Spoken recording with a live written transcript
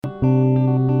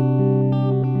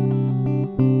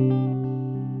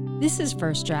is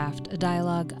First Draft, a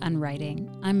dialogue on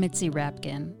writing. I'm Mitzi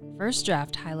Rapkin. First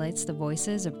Draft highlights the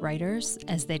voices of writers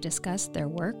as they discuss their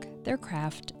work, their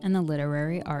craft, and the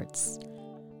literary arts.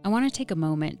 I want to take a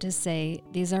moment to say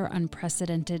these are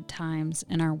unprecedented times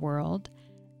in our world,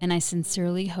 and I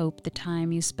sincerely hope the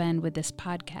time you spend with this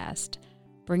podcast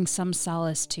brings some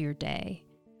solace to your day.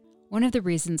 One of the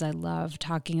reasons I love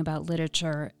talking about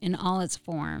literature in all its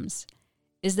forms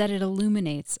is that it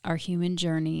illuminates our human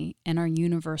journey and our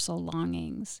universal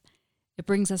longings. It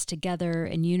brings us together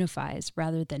and unifies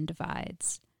rather than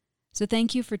divides. So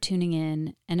thank you for tuning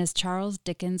in, and as Charles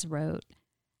Dickens wrote,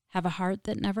 have a heart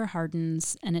that never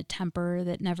hardens, and a temper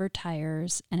that never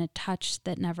tires, and a touch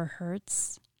that never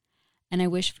hurts. And I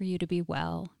wish for you to be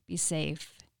well, be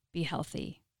safe, be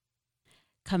healthy.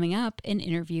 Coming up, an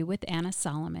interview with Anna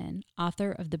Solomon,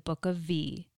 author of the Book of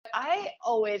V. I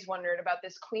always wondered about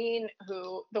this queen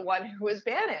the one who was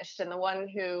banished, and the one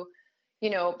who,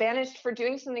 banished for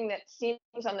doing something that seems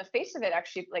on the face of it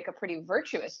actually like a pretty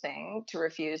virtuous thing, to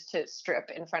refuse to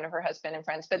strip in front of her husband and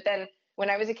friends. But then when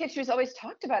I was a kid, she was always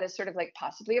talked about as sort of like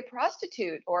possibly a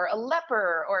prostitute or a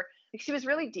leper, or like she was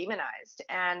really demonized.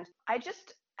 And I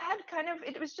just had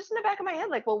it was just in the back of my head,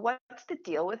 like, well, what's the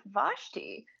deal with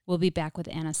Vashti? We'll be back with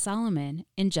Anna Solomon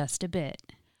in just a bit.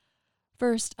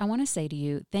 First, I want to say to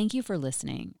you, thank you for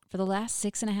listening. For the last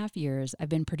 6.5 years, I've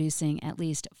been producing at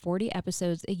least 40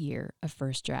 episodes a year of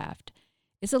First Draft.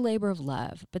 It's a labor of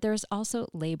love, but there is also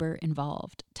labor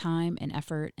involved, time and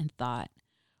effort and thought.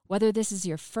 Whether this is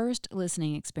your first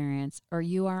listening experience or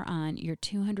you are on your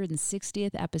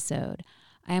 260th episode,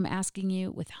 I am asking you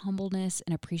with humbleness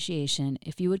and appreciation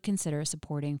if you would consider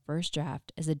supporting First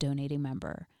Draft as a donating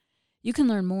member. You can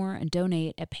learn more and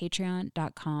donate at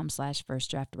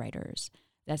patreon.com/firstdraftwriters.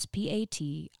 That's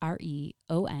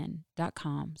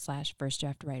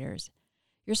patreon.com/firstdraftwriters.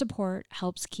 Your support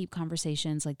helps keep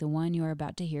conversations like the one you are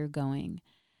about to hear going.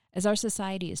 As our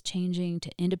society is changing to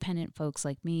independent folks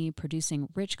like me producing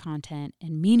rich content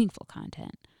and meaningful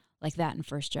content like that in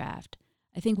First Draft,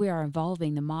 I think we are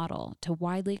evolving the model to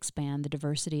widely expand the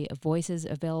diversity of voices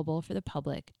available for the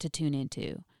public to tune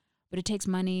into. But it takes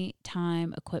money,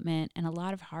 time, equipment, and a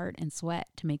lot of heart and sweat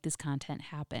to make this content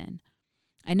happen.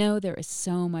 I know there is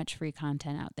so much free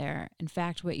content out there. In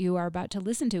fact, what you are about to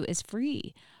listen to is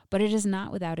free, but it is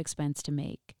not without expense to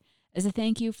make. As a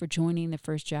thank you for joining the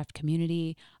First Draft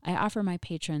community, I offer my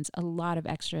patrons a lot of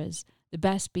extras, the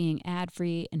best being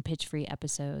ad-free and pitch-free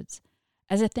episodes.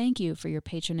 As a thank you for your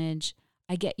patronage,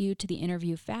 I get you to the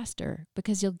interview faster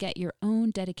because you'll get your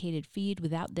own dedicated feed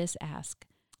without this ask.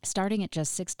 Starting at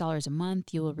just $6 a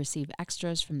month, you will receive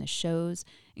extras from the shows,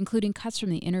 including cuts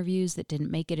from the interviews that didn't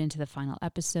make it into the final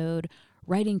episode,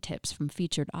 writing tips from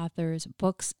featured authors,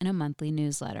 books, and a monthly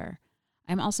newsletter.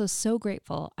 I'm also so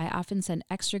grateful I often send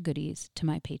extra goodies to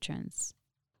my patrons.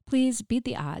 Please beat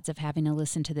the odds of having to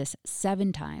listen to this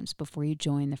 7 times before you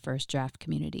join the First Draft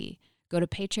community. Go to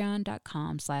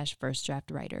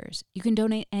patreon.com/firstdraftwriters. You can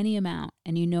donate any amount,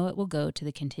 and you know it will go to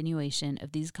the continuation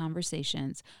of these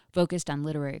conversations focused on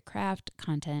literary craft,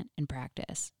 content, and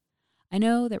practice. I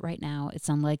know that right now it's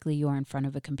unlikely you are in front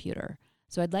of a computer,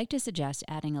 so I'd like to suggest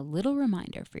adding a little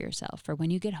reminder for yourself for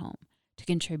when you get home to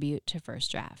contribute to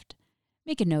First Draft.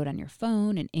 Make a note on your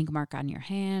phone, an ink mark on your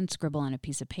hand, scribble on a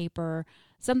piece of paper,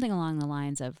 something along the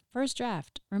lines of First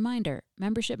Draft, reminder,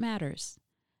 membership matters.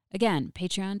 Again,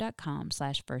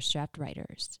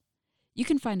 patreon.com/firstdraftwriters. You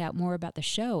can find out more about the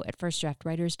show at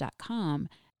firstdraftwriters.com,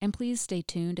 and please stay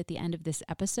tuned. At the end of this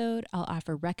episode, I'll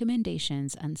offer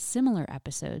recommendations on similar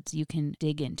episodes you can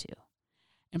dig into.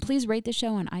 And please rate the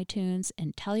show on iTunes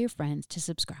and tell your friends to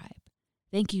subscribe.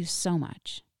 Thank you so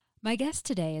much. My guest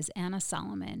today is Anna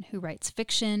Solomon, who writes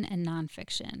fiction and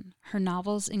nonfiction. Her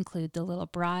novels include The Little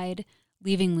Bride,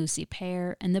 Leaving Lucy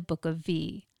Pear, and The Book of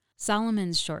V.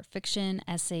 Solomon's short fiction,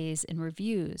 essays, and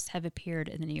reviews have appeared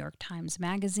in the New York Times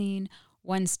Magazine,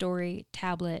 One Story,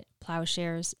 Tablet,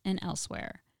 Plowshares, and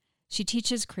elsewhere. She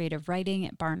teaches creative writing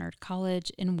at Barnard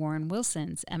College in Warren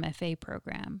Wilson's MFA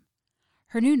program.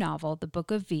 Her new novel, The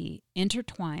Book of V,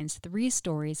 intertwines 3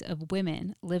 stories of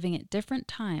women living at different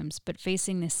times but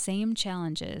facing the same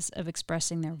challenges of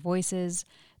expressing their voices,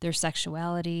 their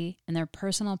sexuality, and their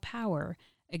personal power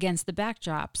against the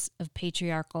backdrops of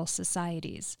patriarchal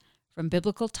societies, from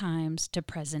biblical times to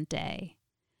present day.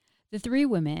 The 3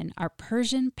 women are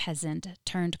Persian peasant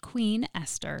turned Queen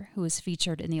Esther, who is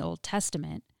featured in the Old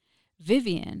Testament,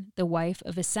 Vivian, the wife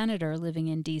of a senator living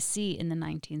in D.C. in the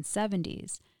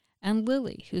 1970s, and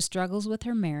Lily, who struggles with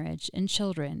her marriage and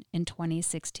children in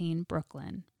 2016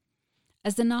 Brooklyn.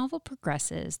 As the novel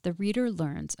progresses, the reader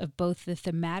learns of both the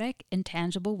thematic and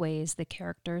tangible ways the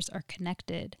characters are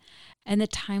connected and the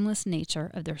timeless nature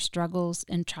of their struggles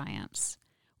and triumphs.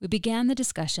 We began the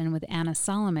discussion with Anna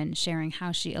Solomon sharing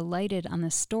how she alighted on the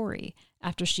story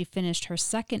after she finished her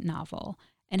second novel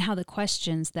and how the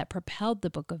questions that propelled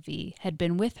the Book of V had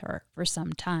been with her for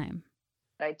some time.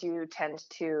 I do tend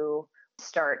to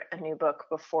start a new book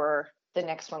before the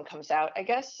next one comes out, I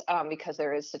guess, because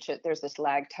there's this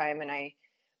lag time, and I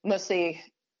mostly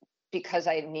because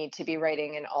I need to be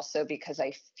writing, and also because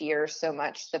I fear so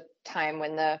much the time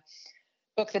when the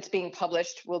book that's being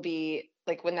published will be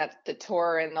like when the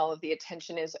tour and all of the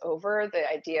attention is over. The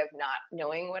idea of not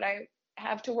knowing what I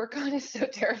have to work on is so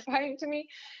terrifying to me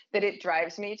that it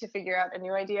drives me to figure out a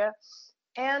new idea.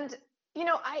 And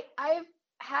I've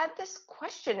had this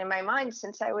question in my mind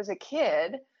since I was a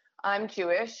kid. I'm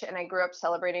Jewish, and I grew up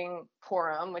celebrating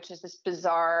Purim, which is this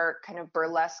bizarre kind of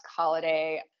burlesque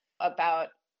holiday about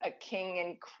a king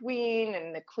and queen,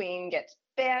 and the queen gets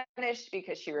banished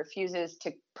because she refuses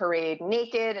to parade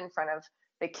naked in front of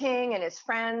the king and his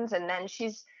friends. And then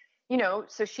she's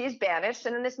banished,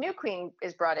 and then this new queen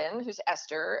is brought in, who's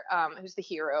Esther, who's the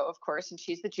hero, of course, and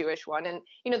she's the Jewish one. And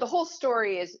the whole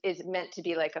story is meant to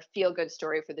be like a feel-good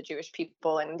story for the Jewish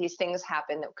people, and these things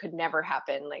happen that could never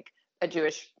happen, like a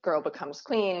Jewish girl becomes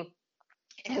queen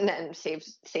and then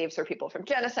saves her people from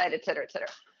genocide, et cetera, et cetera.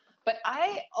 But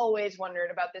I always wondered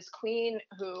about this queen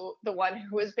the one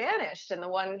who was banished, and the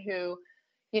one who,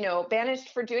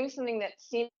 banished for doing something that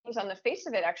seems on the face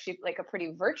of it actually like a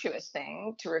pretty virtuous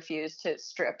thing, to refuse to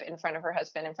strip in front of her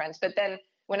husband and friends. But then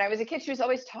when I was a kid, she was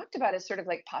always talked about as sort of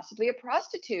like possibly a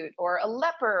prostitute or a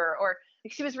leper, or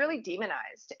like she was really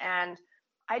demonized. And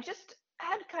I just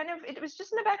had it was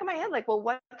just in the back of my head, like, well,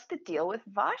 what's the deal with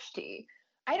Vashti?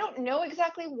 I don't know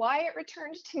exactly why it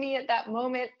returned to me at that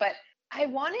moment, but I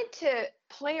wanted to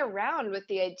play around with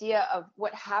the idea of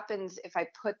what happens if I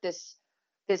put this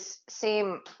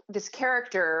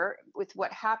character with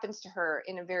what happens to her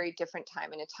in a very different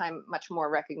time, in a time much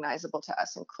more recognizable to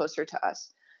us and closer to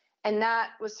us. And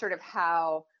that was sort of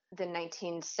how the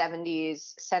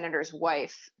 1970s senator's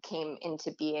wife came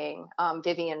into being,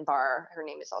 Vivian Barr. Her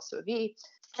name is also a V.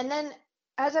 And then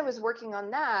as I was working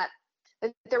on that,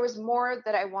 there was more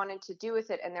that I wanted to do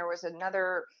with it. And there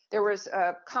was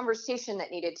a conversation that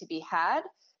needed to be had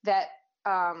that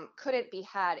couldn't be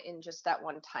had in just that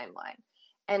one timeline.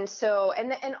 And so,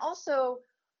 and also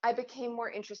I became more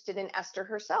interested in Esther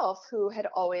herself, who had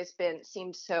always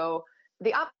seemed so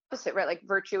the opposite, right? Like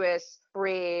virtuous,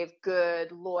 brave,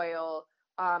 good, loyal.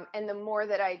 And the more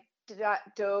that I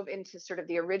dove into sort of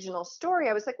the original story,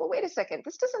 I was like, well, wait a second,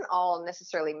 this doesn't all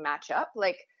necessarily match up.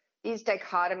 Like these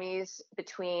dichotomies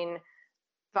between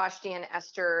Vashti and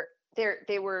Esther,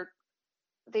 they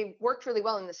worked really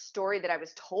well in the story that I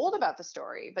was told about the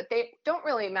story, but they don't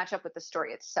really match up with the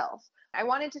story itself. I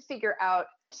wanted to figure out,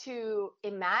 to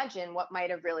imagine what might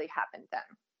have really happened then.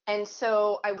 And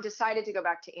so I decided to go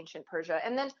back to ancient Persia.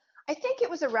 And then I think it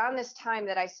was around this time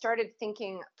that I started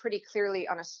thinking pretty clearly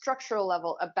on a structural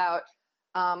level about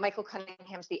Michael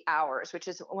Cunningham's The Hours, which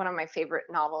is one of my favorite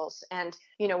novels, and,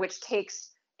 which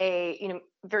takes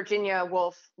Virginia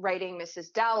Woolf writing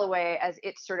Mrs. Dalloway as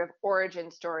its sort of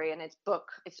origin story and its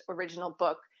original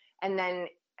book, and then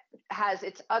has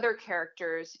its other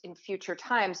characters in future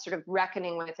times sort of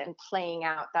reckoning with and playing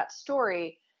out that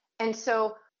story. And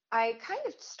so I kind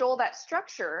of stole that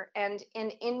structure, and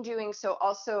in doing so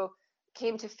also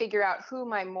came to figure out who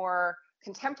my more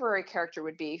contemporary character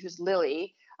would be, who's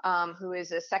Lily, who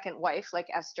is a second wife like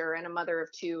Esther and a mother of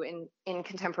two in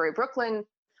contemporary Brooklyn,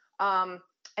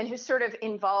 and who's sort of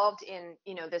involved in,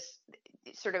 this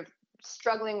sort of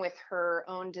struggling with her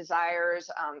own desires,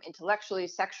 intellectually,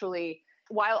 sexually,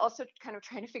 while also kind of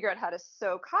trying to figure out how to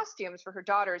sew costumes for her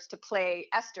daughters to play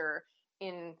Esther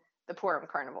in the Purim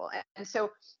Carnival. And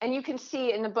so, and you can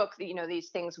see in the book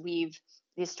that,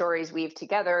 these stories weave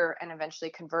together and eventually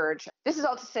converge. This is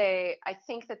all to say, I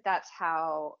think that that's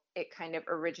how it kind of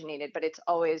originated, but it's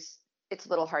a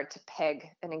little hard to peg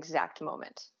an exact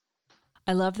moment.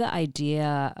 I love the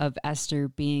idea of Esther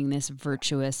being this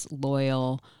virtuous,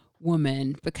 loyal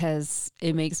woman, because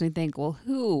it makes me think, well,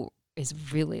 who is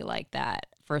really like that,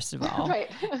 first of all?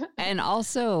 Right. And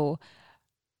also,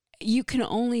 you can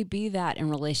only be that in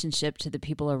relationship to the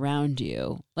people around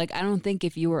you. Like, I don't think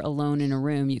if you were alone in a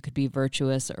room, you could be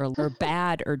virtuous or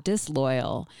bad or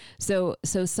disloyal. So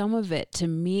some of it to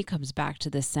me comes back to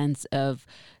the sense of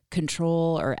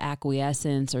control or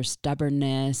acquiescence or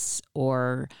stubbornness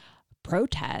or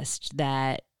protest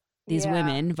that these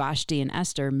women, Vashti and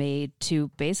Esther, made to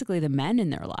basically the men in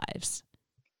their lives.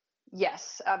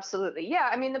 Yes, absolutely. Yeah,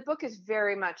 I mean, the book is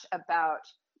very much about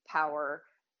power,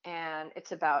 and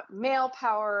it's about male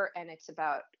power, and it's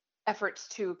about efforts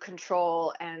to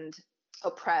control and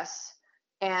oppress,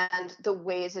 and the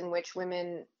ways in which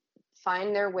women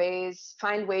find ways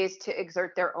to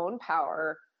exert their own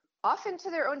power, often to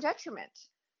their own detriment,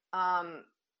 um,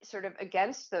 sort of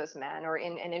against those men or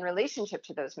in relationship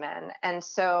to those men. And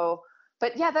so,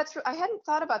 but yeah, I hadn't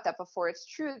thought about that before. It's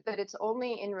true that it's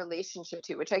only in relationship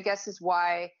to, which I guess is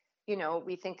why,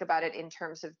 we think about it in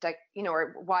terms of,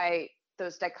 or why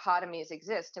those dichotomies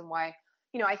exist, and why,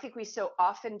 I think we so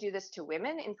often do this to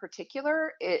women in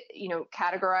particular,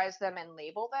 categorize them and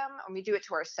label them, and we do it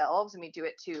to ourselves and we do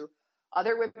it to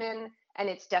other women. And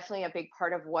it's definitely a big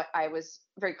part of what I was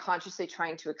very consciously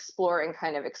trying to explore and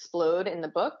kind of explode in the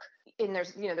book. And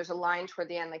there's a line toward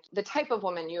the end, like, the type of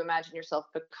woman you imagine yourself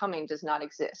becoming does not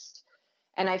exist.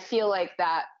 And I feel like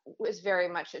that was very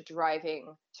much a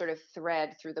driving sort of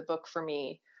thread through the book for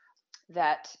me,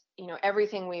 that,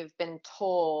 everything we've been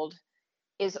told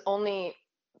is only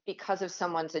because of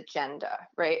someone's agenda,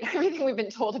 right? Everything we've been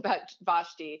told about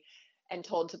Vashti and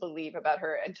told to believe about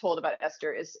her and told about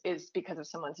Esther is because of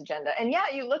someone's agenda. And yeah,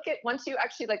 once you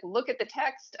actually like look at the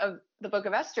text of the book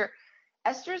of Esther,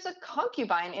 Esther's a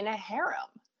concubine in a harem,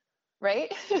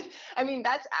 right? I mean,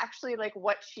 that's actually like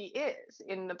what she is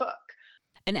in the book.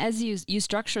 And as you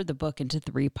structure the book into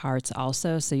three parts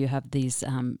also, so you have these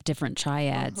different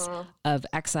triads of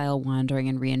exile, wandering,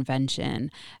 and reinvention.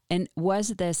 And was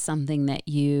this something that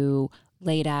you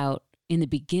laid out in the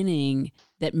beginning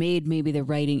that made maybe the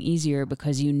writing easier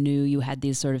because you knew you had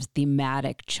these sort of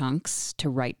thematic chunks to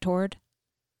write toward?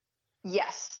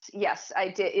 Yes, I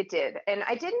did. It did. And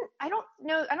I don't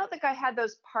know, I don't think I had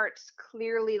those parts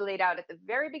clearly laid out at the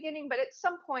very beginning, but at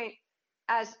some point,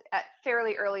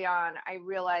 fairly early on, I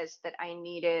realized that I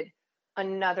needed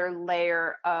another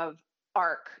layer of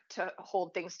arc to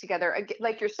hold things together.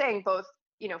 Like you're saying, both,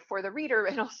 for the reader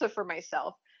and also for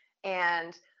myself.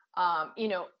 And,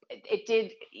 it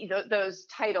did, those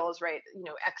titles, right?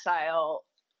 Exile,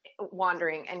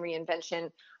 wandering, and reinvention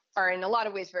are in a lot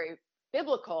of ways very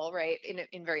biblical, right?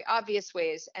 In very obvious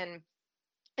ways. And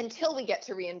until we get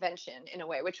to reinvention in a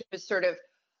way, which was sort of,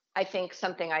 I think,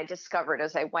 something I discovered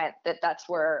as I went, that's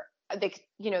where I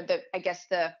guess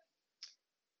the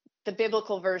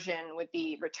biblical version would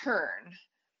be return.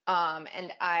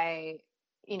 And I,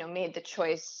 made the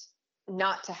choice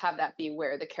not to have that be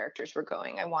where the characters were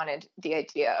going. I wanted the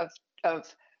idea of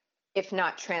if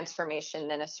not transformation,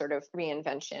 then a sort of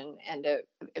reinvention and a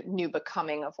new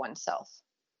becoming of oneself.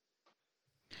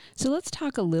 So let's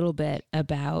talk a little bit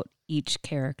about each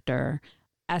character,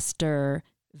 Esther,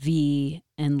 V,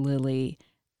 and Lily.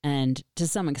 And to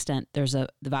some extent, there's the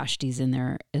Vashti's in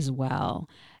there as well.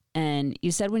 And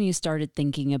you said when you started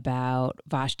thinking about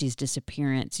Vashti's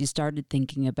disappearance, you started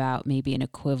thinking about maybe an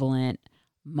equivalent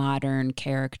modern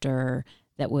character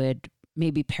that would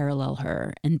maybe parallel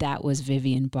her. And that was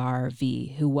Vivian Barr,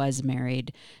 V, who was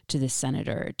married to the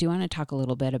senator. Do you want to talk a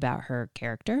little bit about her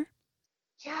character?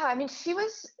 Yeah, I mean, she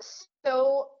was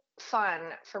so fun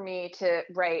for me to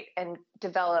write and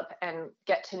develop and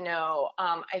get to know.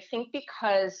 I think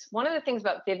because one of the things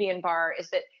about Vivian Barr is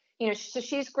that, so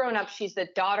she's grown up. She's the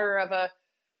daughter of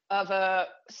a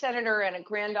senator and a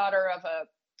granddaughter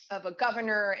of a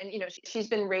governor, and she's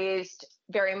been raised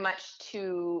very much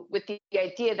with the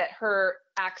idea that her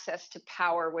access to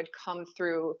power would come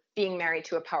through being married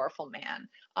to a powerful man.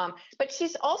 But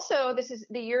she's also,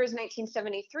 the year is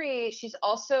 1973. She's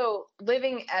also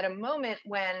living at a moment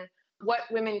when what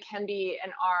women can be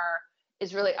and are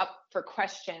is really up for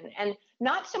question, and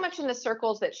not so much in the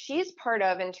circles that she's part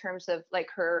of in terms of like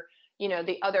her,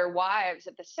 the other wives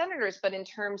of the senators, but in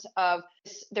terms of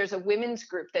there's a women's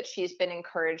group that she's been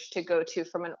encouraged to go to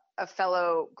from a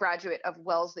fellow graduate of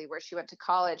Wellesley, where she went to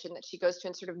college, and that she goes to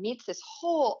and sort of meets this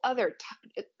whole other,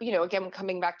 again,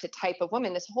 coming back to type of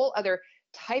women, this whole other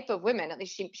type of women, at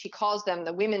least she calls them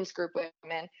the women's group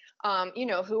women,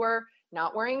 who are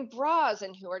not wearing bras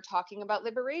and who are talking about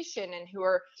liberation and who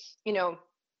are,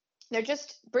 they're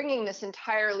just bringing this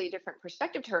entirely different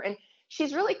perspective to her. And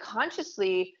she's really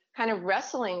consciously kind of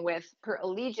wrestling with her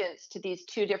allegiance to these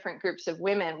two different groups of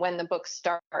women when the book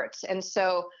starts. And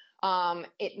so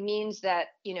it means that,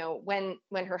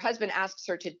 when her husband asks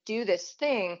her to do this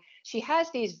thing, she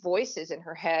has these voices in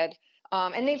her head.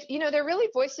 And they're really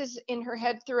voices in her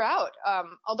head throughout,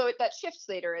 although that shifts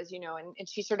later, as you know, and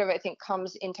she sort of, I think,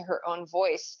 comes into her own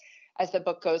voice as the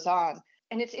book goes on.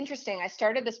 And it's interesting. I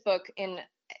started this book in,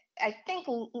 I think,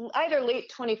 either late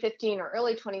 2015 or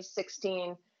early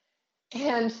 2016.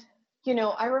 And,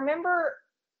 I remember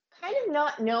kind of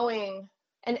not knowing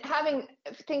and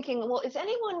thinking, well, is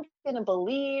anyone going to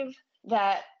believe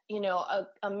that,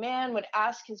 a man would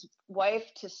ask his wife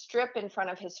to strip in front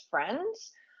of his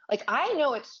friends? Like, I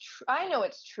know it's true. I know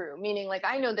it's true. Meaning, like,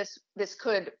 I know this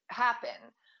could happen.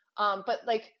 But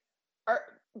like, are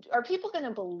are people going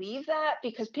to believe that?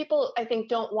 Because people, I think,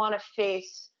 don't want to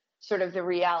face sort of the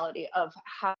reality of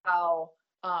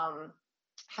um,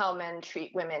 how men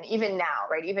treat women, even now,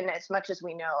 right? Even as much as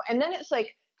we know. And then it's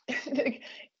like,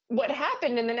 what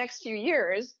happened in the next few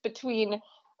years the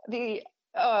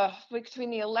between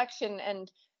the election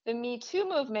and the Me Too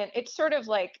movement, it's sort of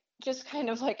like just kind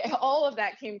of like all of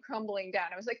that came crumbling down.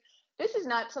 I was like, this is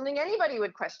not something anybody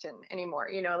would question anymore,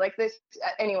 like this.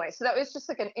 Anyway, so that was just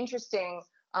like an interesting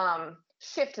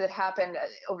shift that happened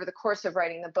over the course of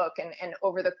writing the book, and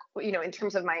over the, in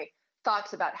terms of my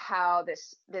thoughts about how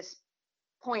this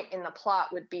point in the plot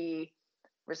would be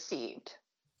received.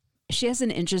 She has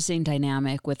an interesting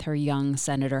dynamic with her young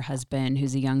senator husband,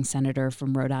 who's a young senator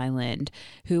from Rhode Island,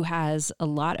 who has a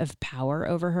lot of power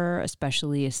over her,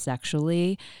 especially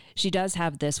sexually. She does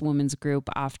have this women's group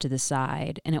off to the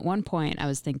side. And at one point I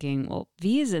was thinking, well,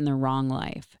 V is in the wrong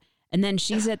life. And then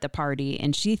she's at the party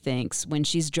and she thinks, when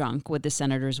she's drunk with the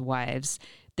senators' wives,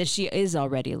 that she is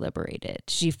already liberated.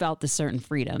 She felt a certain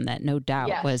freedom that no doubt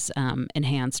Yes. was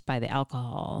enhanced by the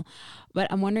alcohol. But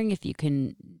I'm wondering if you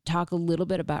can talk a little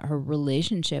bit about her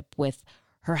relationship with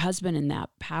her husband and that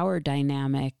power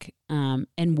dynamic.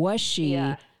 And was she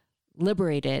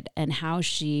liberated, and how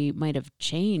she might have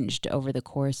changed over the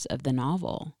course of the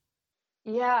novel?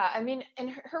 Yeah, I mean,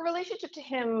 and her relationship to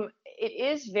him, it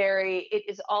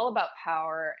is all about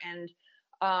power. And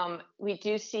we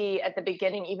do see at the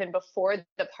beginning, even before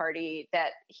the party,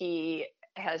 that he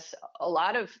has a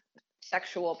lot of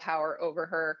sexual power over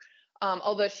her.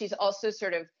 Although she's also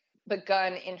sort of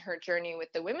begun in her journey with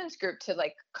the women's group to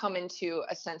like come into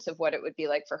a sense of what it would be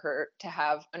like for her to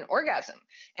have an orgasm.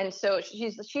 And so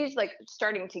she's like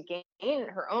starting to gain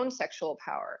her own sexual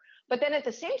power. But then at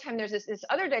the same time, there's this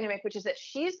other dynamic, which is that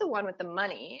she's the one with the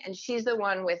money, and she's the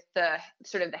one with the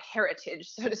sort of the heritage,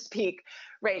 so to speak,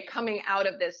 right, coming out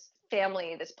of this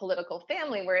family, this political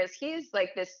family, whereas he's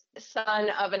like this son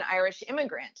of an Irish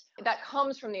immigrant. That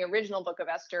comes from the original Book of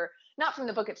Esther, not from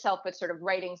the book itself, but sort of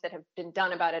writings that have been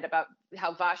done about it, about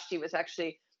how Vashti was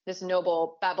actually this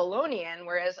noble Babylonian,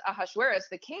 whereas Ahasuerus,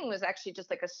 the king, was actually just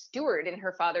like a steward in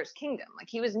her father's kingdom. Like,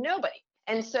 he was nobody.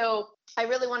 And so I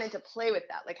really wanted to play with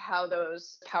that, like how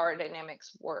those power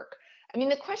dynamics work. I mean,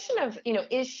 the question of,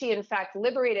 is she in fact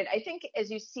liberated? I think, as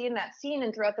you see in that scene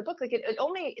and throughout the book, like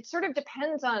it sort of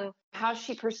depends on how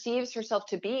she perceives herself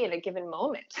to be in a given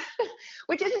moment,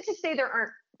 which isn't to say there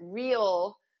aren't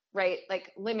real, right,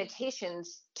 like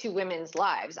limitations to women's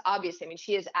lives. Obviously, I mean,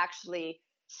 she is actually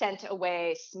sent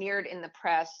away, smeared in the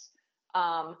press,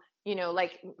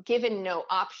 like given no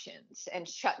options and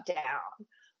shut down.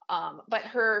 But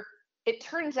it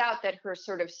turns out that her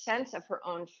sort of sense of her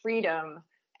own freedom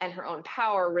and her own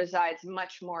power resides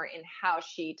much more in how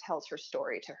she tells her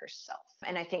story to herself.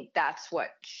 And I think that's what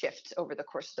shifts over the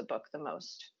course of the book the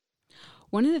most.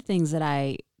 One of the things that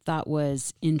I thought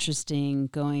was interesting,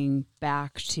 going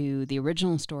back to the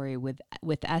original story with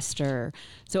Esther.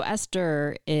 So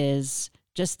Esther is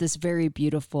just this very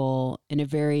beautiful, in a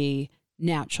very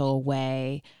natural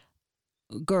way,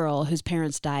 girl whose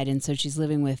parents died, and so she's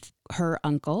living with her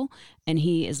uncle, and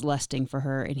he is lusting for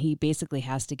her, and he basically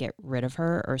has to get rid of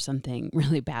her, or something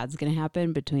really bad's going to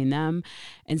happen between them.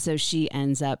 And so she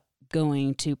ends up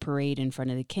going to parade in front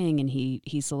of the king, and he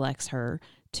selects her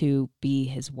to be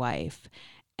his wife.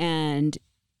 And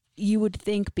you would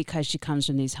think, because she comes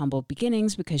from these humble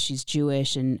beginnings, because she's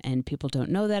Jewish and people don't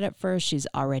know that at first, she's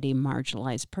already a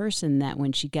marginalized person, that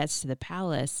when she gets to the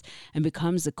palace and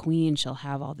becomes the queen, she'll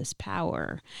have all this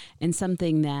power. And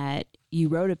something that you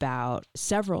wrote about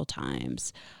several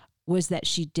times was that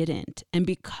she didn't. And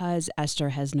because Esther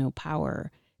has no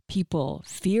power, people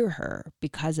fear her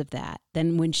because of that.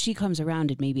 Then when she comes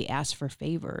around and maybe asks for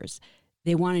favors,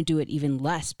 they want to do it even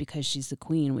less because she's the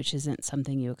queen, which isn't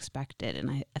something you expected. And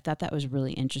I thought that was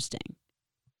really interesting.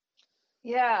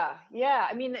 Yeah.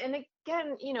 I mean, and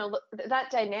again, that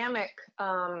dynamic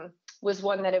was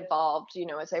one that evolved,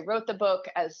 as I wrote the book,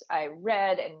 as I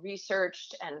read and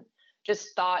researched and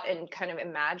just thought and kind of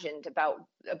imagined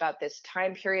about this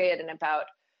time period, and about,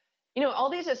 all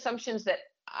these assumptions that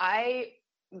I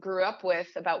grew up with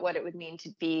about what it would mean to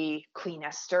be Queen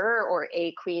Esther, or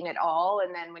a queen at all.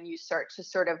 And then when you start to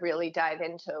sort of really dive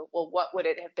into, well, what would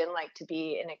it have been like to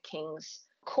be in a king's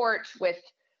court with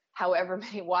however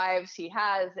many wives he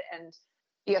has, and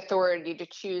the authority to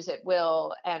choose at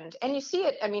will. And you see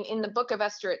it, I mean, in the Book of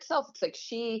Esther itself, it's like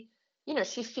she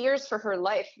she fears for her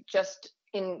life just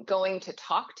in going to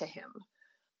talk to him.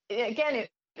 Again, it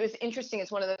was interesting.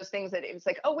 It's one of those things that it was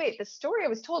like, oh, wait, the story I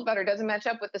was told about her doesn't match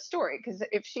up with the story. Because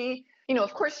if she,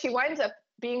 of course, she winds up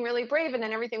being really brave and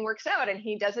then everything works out and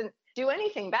he doesn't do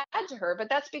anything bad to her. But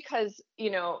that's because,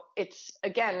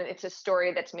 it's a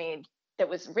story that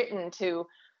was written to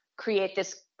create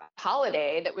this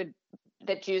holiday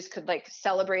that Jews could like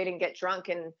celebrate and get drunk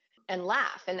and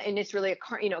laugh. And it's really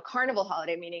a carnival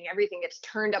holiday, meaning everything gets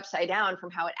turned upside down from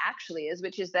how it actually is,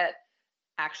 which is that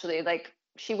actually like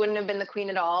she wouldn't have been the queen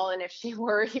at all. And if she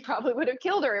were, he probably would have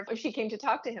killed her if she came to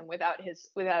talk to him without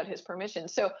his permission.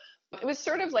 So it was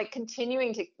sort of like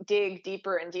continuing to dig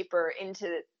deeper and deeper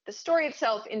into the story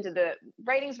itself, into the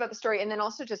writings about the story, and then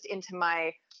also just into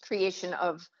my creation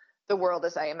of the world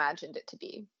as I imagined it to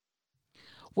be.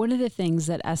 One of the things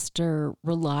that Esther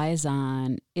relies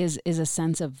on is a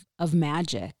sense of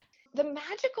magic. The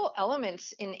magical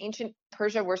elements in ancient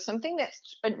Persia were something that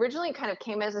originally kind of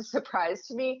came as a surprise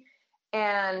to me.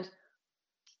 And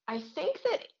I think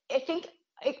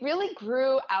it really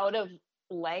grew out of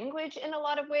language in a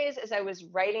lot of ways as I was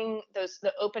writing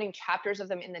the opening chapters of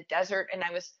them in the desert. And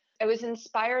I was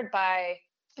inspired by,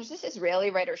 there's this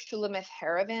Israeli writer, Shulamith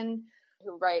Haravin,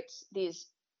 who writes these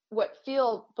what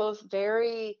feel both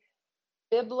very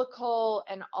biblical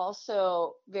and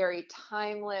also very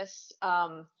timeless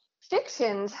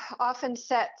fictions, often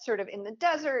set sort of in the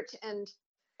desert. And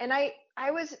I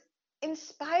was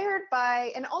inspired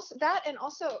by, and also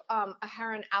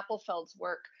Aharon Appelfeld's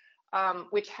work,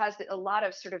 which has a lot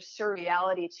of sort of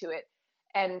surreality to it,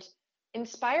 and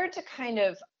inspired to kind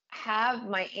of have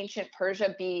my ancient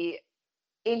Persia be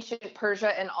ancient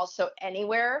Persia and also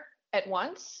anywhere at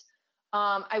once.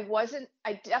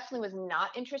 I definitely was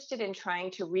not interested in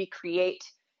trying to recreate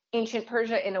ancient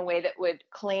Persia in a way that would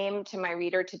claim to my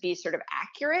reader to be sort of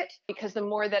accurate, because the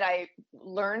more that I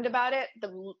learned about it,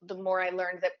 the more I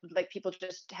learned that like people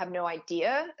just have no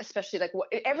idea, especially like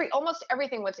almost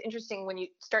everything. What's interesting when you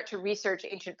start to research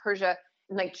ancient Persia,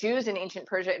 and like Jews in ancient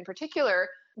Persia in particular,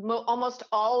 almost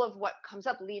all of what comes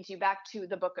up leads you back to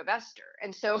the Book of Esther.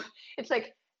 And so it's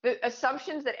like the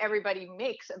assumptions that everybody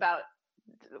makes about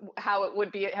how it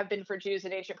would have been for Jews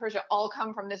in ancient Persia all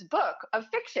come from this book of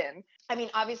fiction. I mean,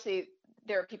 obviously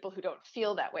there are people who don't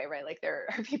feel that way, right? Like there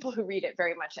are people who read it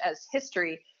very much as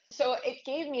history. So it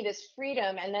gave me this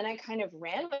freedom, and then I kind of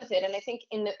ran with it. And I think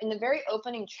in the very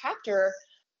opening chapter,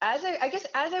 as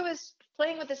I was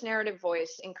playing with this narrative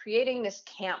voice and creating this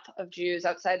camp of Jews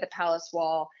outside the palace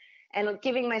wall and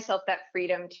giving myself that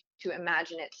freedom to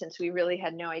imagine it, since we really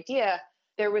had no idea,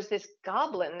 there was this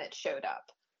goblin that showed up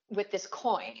with this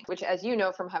coin, which, as you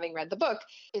know from having read the book,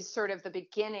 is sort of the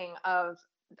beginning of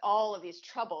all of these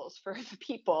troubles for the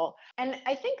people. And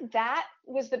I think that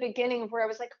was the beginning of where I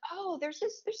was like, oh, there's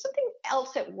something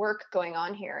else at work going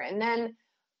on here. And then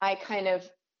I kind of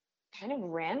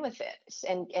ran with it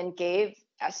and gave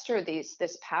Esther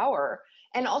this power,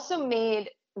 and also made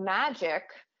magic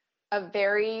a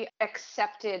very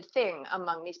accepted thing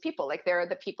among these people. Like there are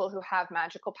the people who have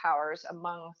magical powers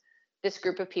among this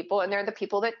group of people, and they're the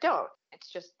people that don't.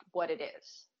 It's just what it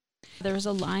is. There was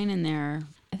a line in there,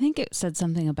 I think it said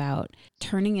something about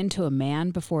turning into a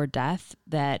man before death,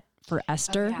 that for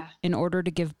Esther, in order to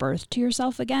give birth to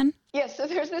yourself again. Yeah, so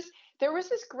there was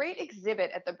this great exhibit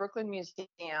at the Brooklyn Museum.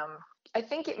 I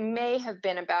think it may have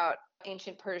been about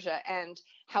ancient Persia and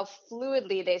how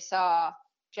fluidly they saw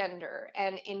gender.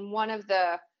 And in one of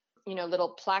the little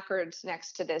placards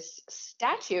next to this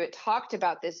statue, it talked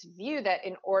about this view that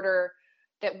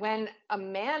that when a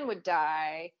man would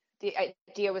die, the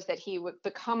idea was that he would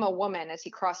become a woman as he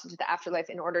crossed into the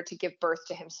afterlife in order to give birth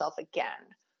to himself again.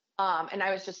 And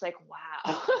I was just like,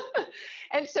 wow.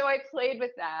 And so I played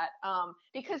with that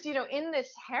because, in this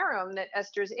harem that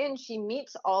Esther's in, she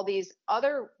meets all these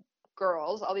other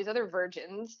girls, all these other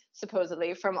virgins,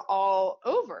 supposedly from all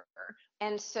over.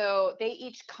 And so they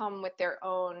each come with their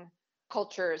own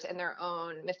cultures and their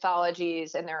own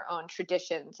mythologies and their own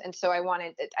traditions. And so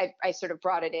I sort of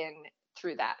brought it in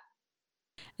through that.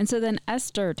 And so then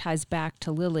Esther ties back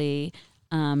to Lily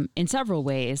in several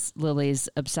ways. Lily's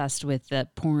obsessed with the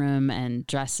Purim and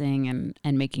dressing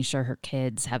and making sure her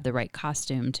kids have the right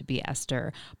costume to be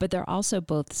Esther, but they're also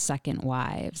both second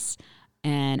wives.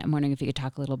 And I'm wondering if you could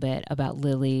talk a little bit about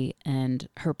Lily and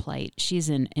her plight. She's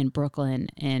in Brooklyn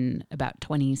in about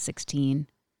 2016.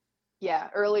 Yeah,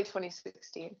 early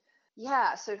 2016.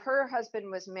 Yeah, so her husband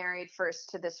was married first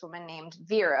to this woman named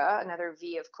Vera, another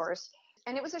V, of course.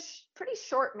 And it was a pretty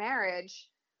short marriage.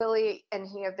 Lily and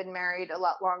he have been married a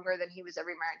lot longer than he was ever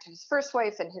married to his first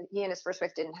wife, and he and his first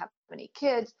wife didn't have any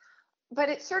kids. But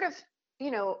it sort of,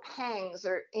 hangs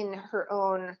or in her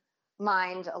own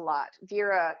mind a lot.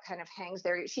 Vera kind of hangs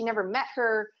there. She never met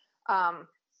her.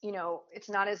 It's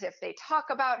not as if they talk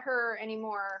about her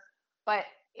anymore, but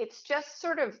it's just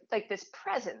sort of like this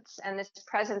presence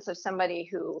of somebody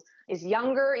who is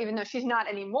younger, even though she's not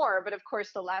anymore. But of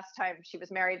course, the last time she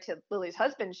was married to Lily's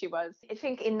husband, she was. I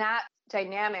think in that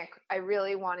dynamic, I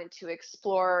really wanted to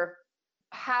explore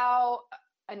how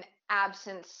an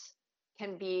absence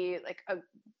can be like a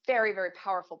very, very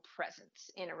powerful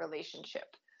presence in a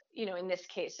relationship. In this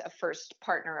case, a first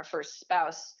partner, a first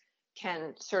spouse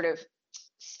can sort of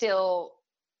still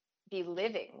be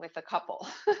living with a couple.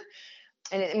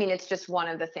 And it's just one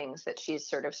of the things that she's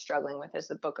sort of struggling with as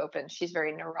the book opens. She's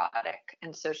very neurotic.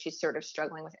 And so she's sort of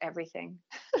struggling with everything.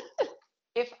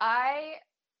 If I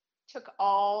took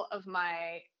all of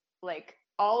my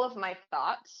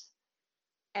thoughts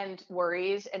and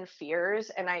worries and fears,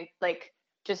 and I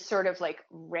just sort of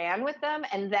ran with them,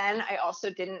 and then I also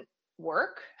didn't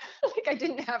work, I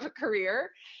didn't have a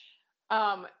career,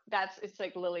 it's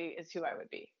like Lily is who I would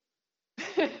be.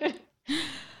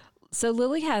 So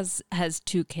Lily has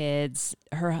 2 kids.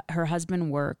 Her husband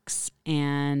works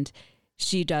and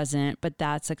she doesn't, but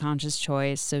that's a conscious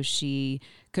choice so she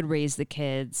could raise the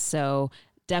kids. So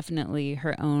definitely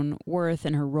her own worth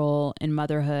and her role in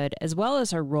motherhood, as well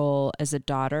as her role as a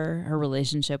daughter, her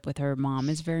relationship with her mom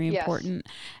is very important.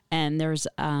 Yes. And there's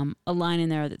a line in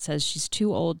there that says she's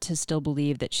too old to still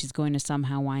believe that she's going to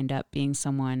somehow wind up being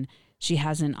someone she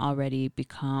hasn't already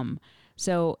become.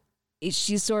 So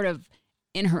she's sort of,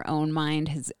 in her own mind,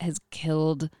 has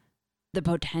killed the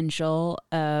potential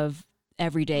of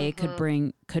every day could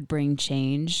bring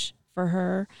change for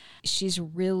her. She's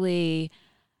really,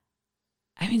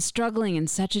 struggling in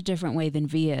such a different way than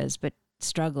Via is, but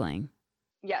struggling.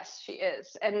 Yes, she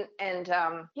is. And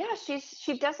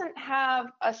she doesn't have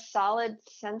a solid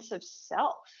sense of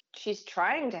self. She's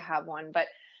trying to have one, but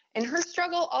in her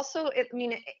struggle also,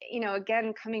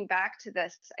 again, coming back to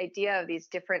this idea of these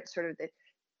different sort of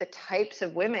the types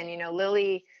of women,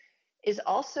 Lily is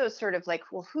also sort of like,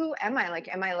 well, who am I?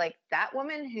 Am I like that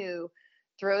woman who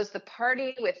throws the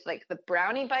party with the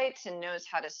brownie bites and knows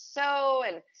how to sew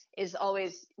and is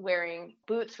always wearing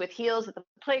boots with heels at the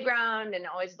playground and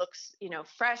always looks,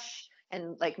 fresh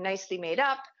and nicely made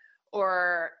up?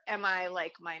 Or am I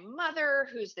like my mother,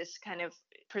 who's this kind of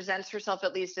presents herself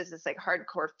at least as this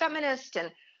hardcore feminist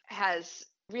and has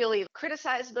really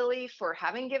criticized Lily for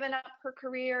having given up her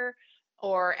career?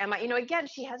 Or am I, again,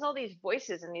 she has all these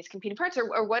voices and these competing parts.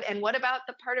 Or what about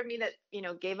the part of me that,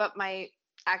 gave up my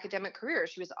academic career?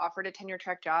 She was offered a tenure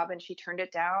track job and she turned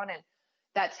it down, and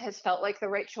that has felt like the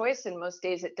right choice. And most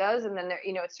days it does. And then there,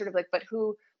 it's sort of like, but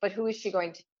who is she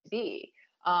going to be?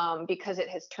 Because it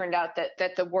has turned out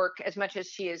that the work, as much as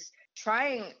she is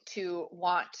trying to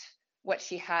want what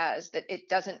she has, that it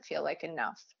doesn't feel like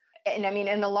enough. And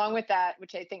and along with that,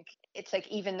 which I think it's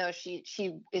even though she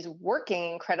is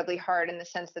working incredibly hard in the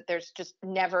sense that there's just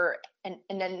never a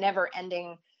never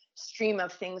ending stream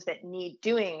of things that need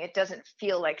doing, it doesn't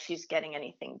feel like she's getting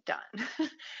anything done,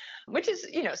 which is,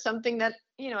 something that,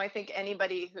 I think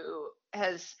anybody who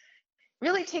has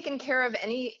really taken care of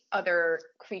any other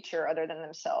creature other than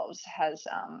themselves has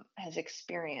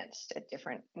experienced at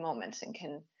different moments and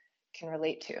can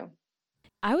relate to.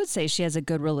 I would say she has a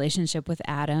good relationship with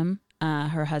Adam,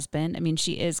 her husband.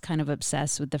 She is kind of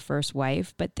obsessed with the first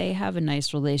wife, but they have a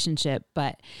nice relationship.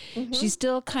 But she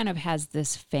still kind of has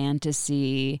this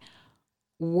fantasy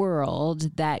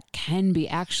world that can be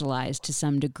actualized to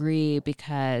some degree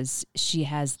because she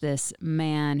has this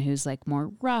man who's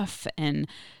more rough and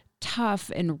tough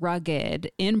and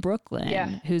rugged in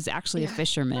Brooklyn, who's actually a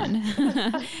fisherman.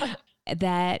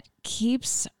 That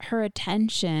keeps her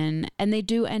attention, and they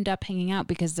do end up hanging out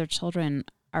because their children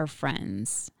are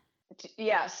friends.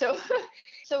 Yeah. So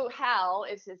Hal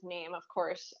is his name, of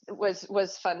course. It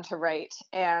was fun to write,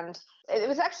 and it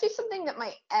was actually something that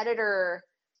my editor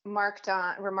remarked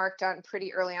on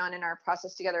pretty early on in our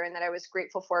process together, and that I was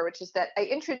grateful for, which is that I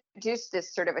introduced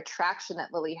this sort of attraction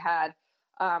that Lily had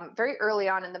very early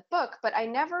on in the book, but I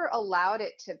never allowed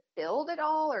it to build at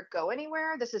all or go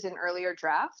anywhere. This is in earlier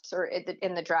drafts, or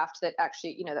in the draft that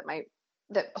actually,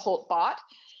 that Holt bought.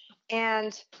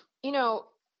 And,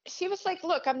 she was like,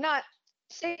 look, I'm not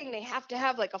saying they have to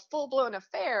have a full-blown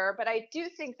affair, but I do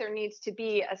think there needs to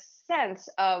be a sense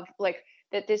of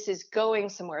that this is going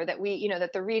somewhere, that we,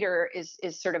 that the reader is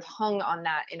sort of hung on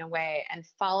that in a way and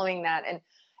following that.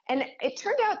 And it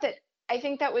turned out that I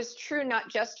think that was true, not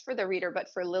just for the reader, but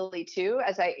for Lily too,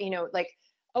 as I,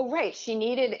 oh, right. She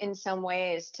needed in some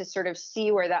ways to sort of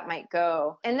see where that might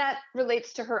go. And that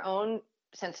relates to her own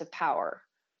sense of power.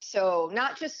 So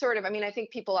not just sort of, I mean, I think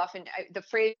people often, the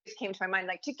phrase came to my mind,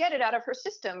 like to get it out of her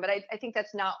system, but I think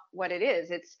that's not what it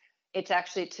is. It's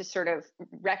actually to sort of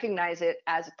recognize it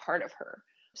as a part of her.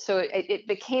 So it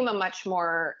became a much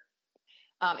more,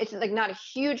 it's like not a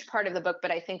huge part of the book, but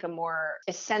I think a more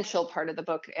essential part of the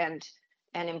book and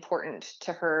important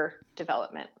to her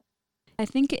development. I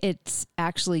think it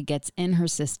actually gets in her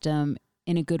system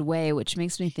in a good way, which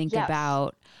makes me think Yes.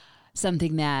 about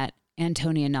something that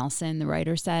Antonia Nelson, the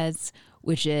writer, says,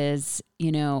 which is,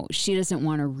 you know, she doesn't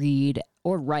want to read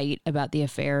or write about the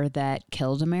affair that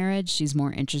killed a marriage. She's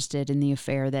more interested in the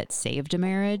affair that saved a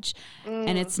marriage.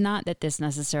 And it's not that this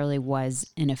necessarily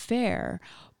was an affair,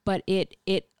 but it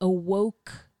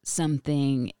awoke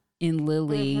something in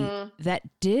Lily that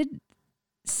did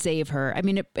save her. I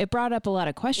mean, it brought up a lot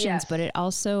of questions, Yes. but it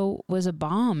also was a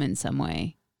bomb in some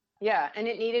way. Yeah, and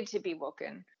it needed to be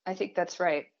woken. I think that's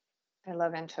right. I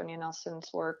love Antonia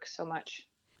Nelson's work so much.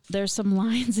 There's some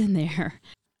lines in there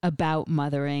about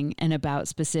mothering and about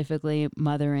specifically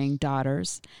mothering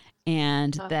daughters,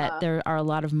 and that there are a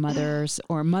lot of mothers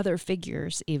or mother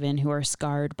figures even who are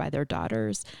scarred by their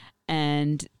daughters.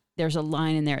 And there's a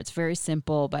line in there. It's very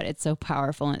simple, but it's so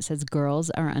powerful. And it says, "Girls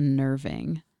are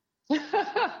unnerving."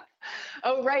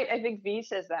 Oh, right. I think V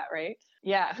says that, right?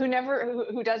 Yeah.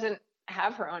 Who doesn't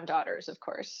have her own daughters, of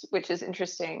course, which is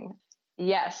interesting.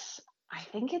 Yes, I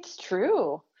think it's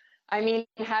true. I mean,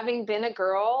 having been a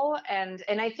girl and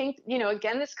I think, you know,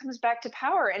 again, this comes back to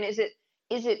power. And is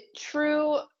it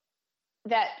true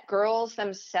that girls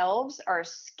themselves are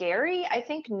scary? I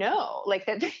think no. Like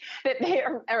that they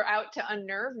are out to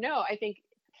unnerve. No, I think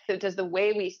does the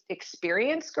way we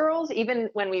experience girls, even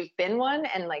when we've been one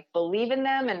and like believe in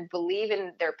them and believe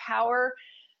in their power,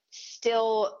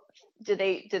 still do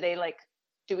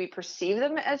we perceive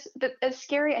them as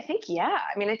scary? I think, yeah.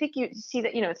 I mean, I think you see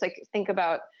that, you know, it's like, think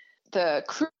about the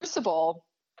Crucible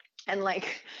and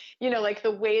like, you know, like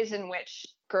the ways in which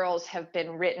girls have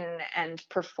been written and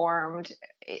performed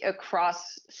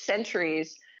across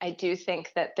centuries. I do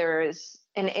think that there is,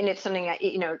 and it's something that,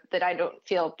 you know, that I don't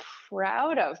feel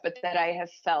proud of, but that I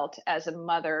have felt as a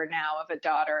mother now of a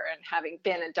daughter and having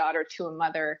been a daughter to a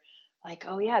mother, like,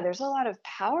 oh yeah, there's a lot of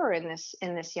power in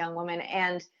this young woman.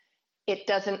 And it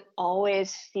doesn't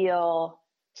always feel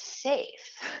safe.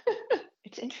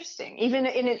 It's interesting, even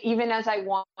as I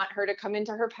want her to come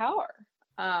into her power.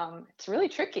 It's really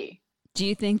tricky. Do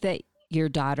you think that your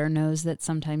daughter knows that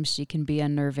sometimes she can be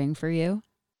unnerving for you?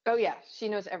 Oh yeah, she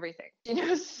knows everything. She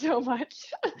knows so much.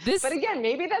 But again,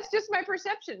 maybe that's just my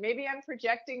perception. Maybe I'm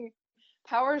projecting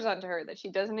powers onto her that she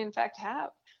doesn't in fact have.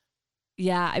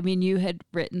 Yeah, I mean, you had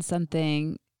written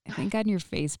something, I think on your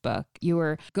Facebook. You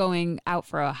were going out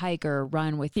for a hike or a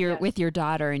run with your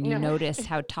daughter, and you noticed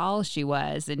how tall she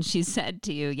was, and she said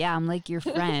to you, "Yeah, I'm like your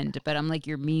friend, but I'm like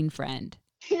your mean friend."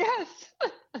 Yes.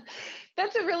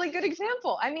 That's a really good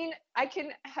example. I mean, I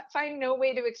can find no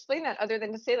way to explain that other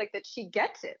than to say like that she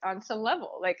gets it on some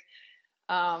level. Like,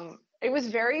 it was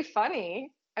very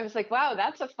funny. I was like, wow,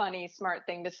 that's a funny, smart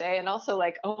thing to say. And also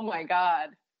like, oh my God,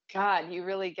 you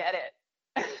really get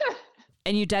it.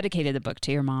 And you dedicated the book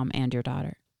to your mom and your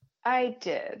daughter. I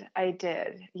did.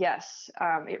 Yes.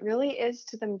 It really is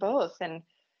to them both. And,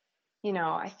 you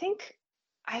know,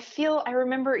 I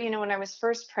remember, you know, when I was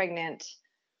first pregnant,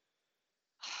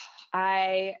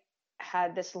 I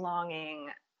had this longing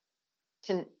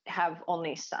to have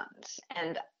only sons.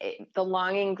 And the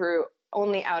longing grew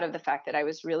only out of the fact that I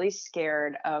was really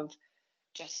scared of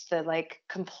just the like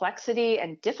complexity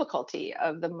and difficulty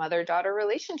of the mother-daughter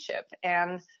relationship.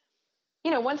 And,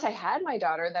 you know, once I had my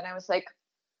daughter, then I was like,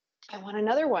 I want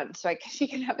another one so she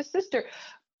can have a sister.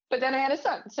 But then I had a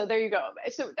son. So there you go.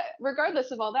 So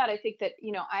regardless of all that, I think that,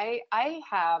 you know, I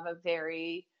have a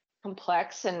very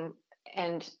complex and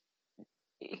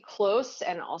close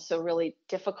and also really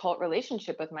difficult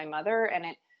relationship with my mother. And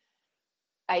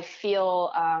I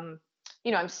feel,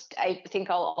 you know, I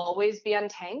think I'll always be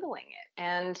untangling it.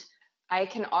 And I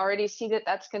can already see that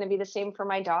that's going to be the same for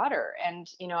my daughter. And,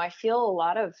 you know, I feel a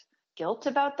lot of guilt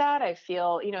about that. I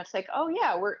feel, you know, it's like, oh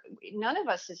yeah, none of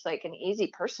us is like an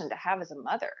easy person to have as a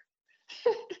mother.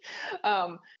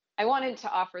 I wanted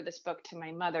to offer this book to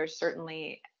my mother,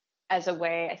 certainly as a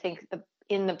way, I think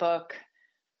in the book,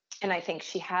 and I think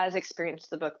she has experienced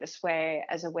the book this way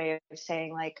as a way of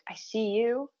saying like, I see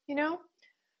you, you know,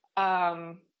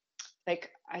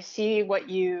 like I see what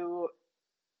you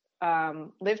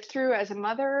lived through as a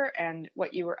mother and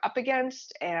what you were up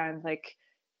against. And like,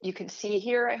 you can see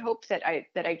here, I hope that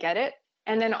I get it.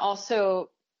 And then also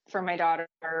for my daughter,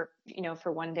 you know,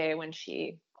 for one day when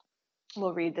she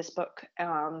will read this book,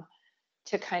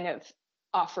 to kind of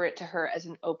offer it to her as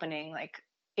an opening, like,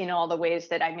 in all the ways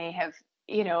that I may have,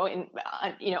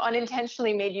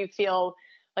 unintentionally made you feel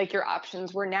like your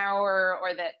options were narrower,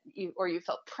 or you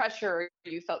felt pressure,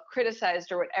 or you felt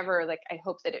criticized or whatever. Like, I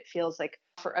hope that it feels like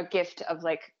for a gift of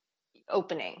like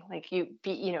opening, like you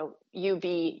be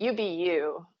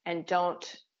you, and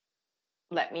don't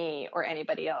let me or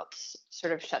anybody else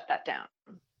sort of shut that down.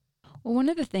 Well, one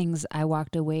of the things I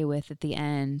walked away with at the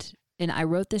end, and I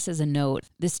wrote this as a note,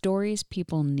 the stories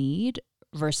people need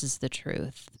versus the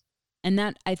truth. And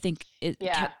that, I think,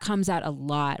 comes out a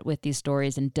lot with these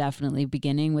stories, and definitely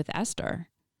beginning with Esther.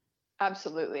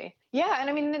 Absolutely. Yeah. And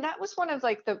I mean, that was one of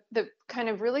like the kind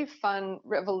of really fun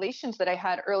revelations that I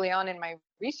had early on in my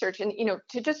research. And,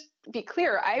 to just be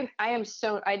clear, I'm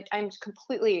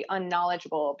completely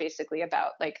unknowledgeable basically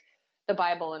about like the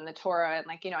Bible and the Torah. And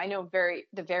like, I know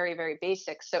the very, very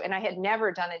basics. So, and I had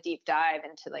never done a deep dive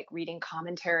into like reading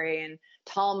commentary and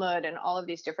Talmud and all of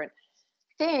these different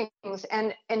things.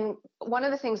 And one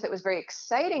of the things that was very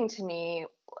exciting to me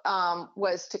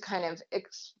was to kind of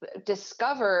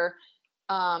discover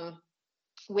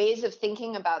ways of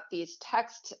thinking about these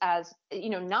texts as,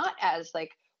 not as like,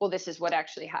 well, this is what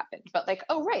actually happened, but like,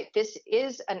 oh, right, this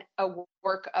is a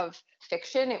work of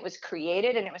fiction. It was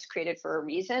created, and it was created for a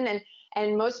reason.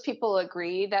 And most people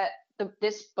agree that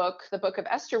this book, the Book of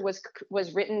Esther, was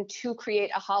written to create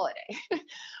a holiday.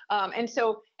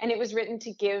 And it was written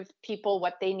to give people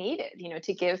what they needed,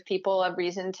 to give people a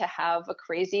reason to have a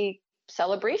crazy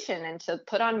celebration and to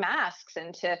put on masks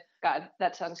and to, God,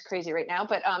 that sounds crazy right now,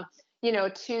 but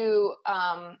they're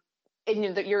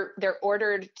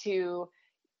ordered to,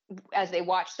 as they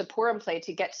watch the Purim play,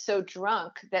 to get so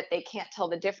drunk that they can't tell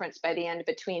the difference by the end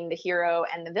between the hero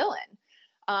and the villain.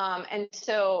 And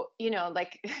so,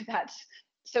 like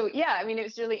yeah, I mean, it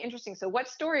was really interesting. So what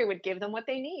story would give them what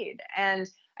they need? And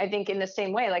I think in the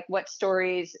same way, like what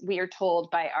stories we are told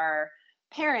by our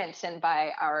parents and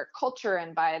by our culture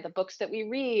and by the books that we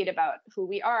read about who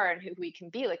we are and who we can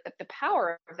be, like the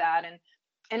power of that.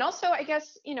 And also, I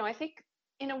guess, I think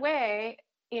in a way,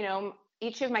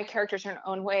 each of my characters in their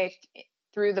own way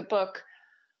through the book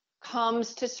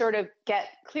comes to sort of get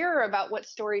clearer about what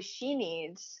story she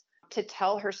needs to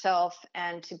tell herself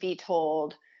and to be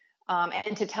told,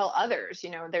 and to tell others.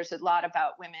 There's a lot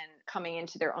about women coming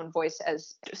into their own voice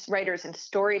as writers and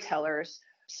storytellers,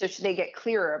 so they get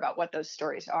clearer about what those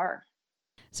stories are.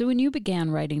 So when you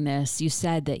began writing this, you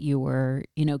said that you were,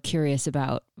 curious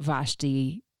about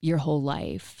Vashti your whole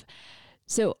life.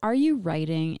 So are you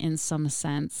writing in some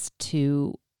sense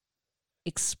to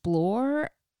explore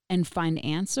and find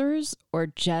answers, or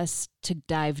just to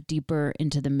dive deeper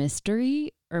into the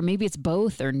mystery? Or maybe it's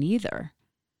both or neither.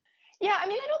 Yeah, I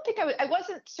mean, I don't think I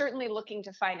wasn't certainly looking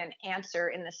to find an answer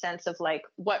in the sense of like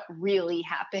what really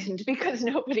happened, because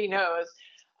nobody knows.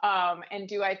 And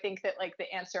do I think that like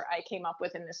the answer I came up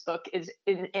with in this book is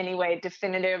in any way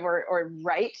definitive or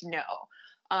right? No.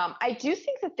 I do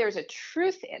think that there's a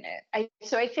truth in it.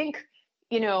 So I think,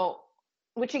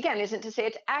 which again isn't to say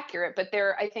it's accurate, but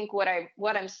I think what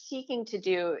I'm seeking to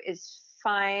do is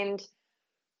find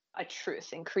a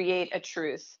truth and create a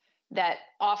truth that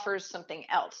offers something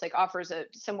else, like offers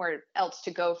somewhere else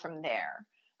to go from there,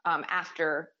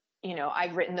 after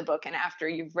I've written the book and after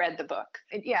you've read the book.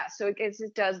 Yeah, so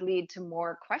it does lead to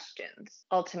more questions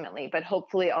ultimately, but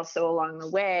hopefully also along the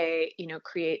way,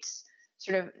 creates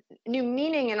sort of new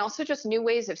meaning and also just new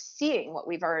ways of seeing what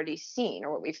we've already seen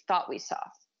or what we've thought we saw.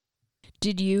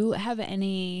 Did you have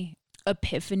any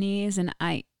epiphanies? And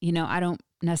I don't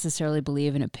necessarily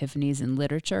believe in epiphanies in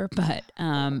literature, but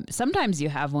sometimes you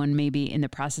have one maybe in the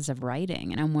process of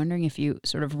writing. And I'm wondering if you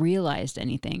sort of realized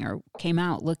anything or came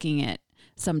out looking at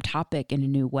some topic in a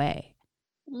new way.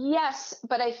 Yes,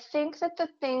 but I think that the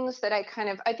things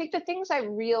I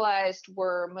realized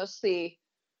were mostly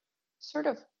sort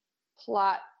of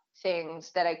plot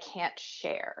things that I can't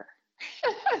share.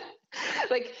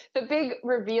 Like the big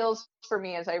reveals for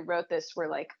me as I wrote this were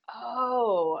like,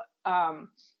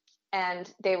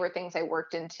 and they were things I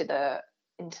worked into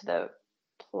the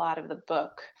plot of the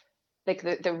book, like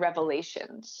the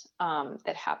revelations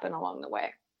that happen along the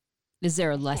way. Is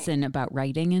there a lesson about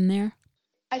writing in there?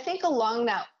 I think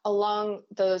along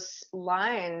those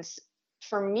lines,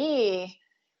 for me,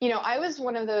 I was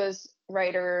one of those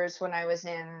writers when I was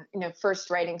in, first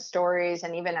writing stories,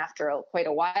 and even after quite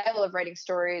a while of writing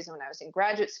stories, and when I was in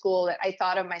graduate school, that I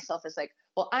thought of myself as like,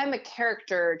 well, I'm a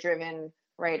character-driven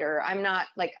writer. I'm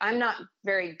not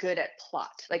very good at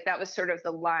plot. Like that was sort of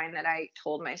the line that I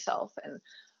told myself.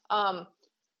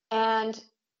 And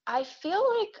I feel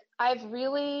like I've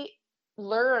really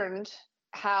learned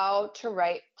how to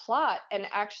write plot and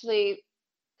actually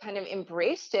kind of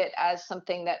embraced it as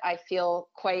something that I feel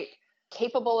quite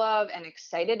capable of and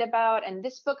excited about. And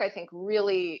this book, I think,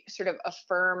 really sort of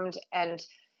affirmed, and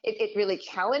it really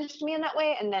challenged me in that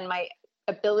way. And then my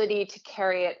ability to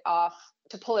carry it off,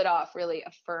 to pull it off, really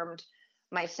affirmed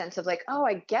my sense of like, oh,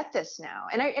 I get this now.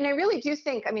 And I really do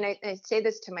think, I mean, I say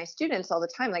this to my students all the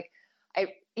time, like,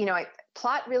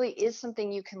 plot really is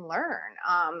something you can learn.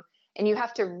 And you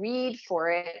have to read for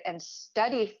it and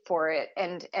study for it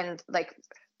and like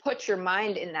put your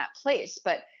mind in that place.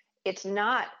 But it's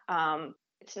not,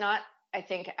 I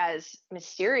think, as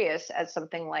mysterious as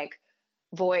something like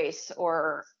voice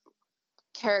or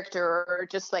character, or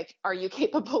just like, are you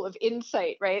capable of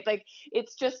insight, right? Like,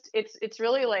 it's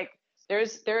really like, there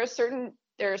are certain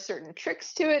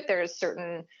tricks to it, there's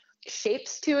certain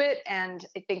shapes to it. And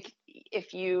I think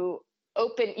if you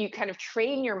kind of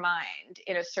train your mind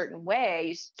in a certain way,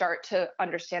 you start to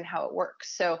understand how it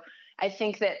works. So I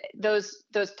think that those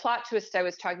plot twists I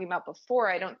was talking about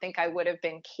before, I don't think I would have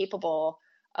been capable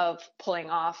of pulling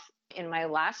off in my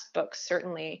last book,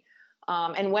 certainly.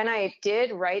 And when I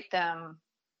did write them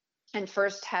and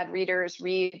first had readers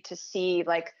read to see,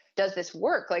 like, does this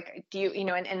work? Like, do you,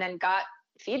 and then got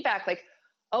feedback like,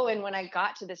 oh, and when I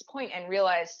got to this point and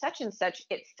realized such and such,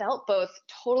 it felt both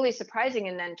totally surprising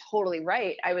and then totally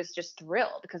right. I was just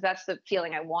thrilled, because that's the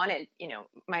feeling I wanted,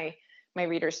 my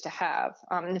readers to have,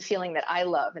 and the feeling that I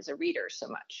love as a reader so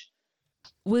much.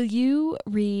 Will you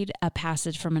read a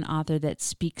passage from an author that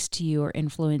speaks to you or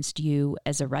influenced you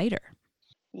as a writer?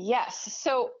 Yes.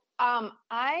 So a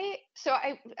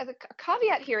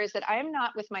caveat here is that I am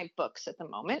not with my books at the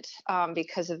moment,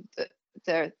 because of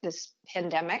this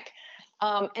pandemic.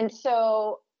 And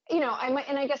so,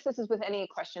 I guess this is with any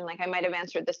question, like I might have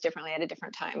answered this differently at a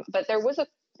different time, but there was a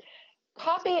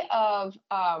copy of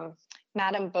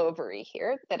Madame Bovary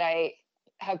here that I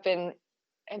have been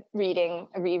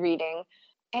rereading.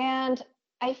 And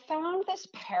I found this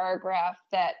paragraph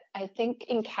that I think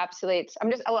encapsulates,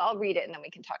 I'll read it and then we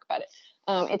can talk about it.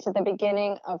 It's at the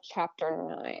beginning of chapter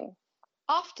 9.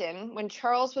 Often, when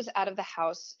Charles was out of the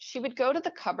house, she would go to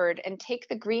the cupboard and take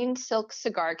the green silk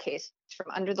cigar case from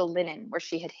under the linen where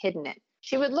she had hidden it.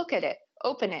 She would look at it,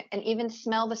 open it, and even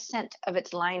smell the scent of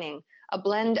its lining, a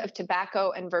blend of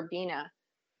tobacco and verbena.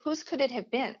 Whose could it have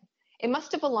been? It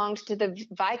must have belonged to the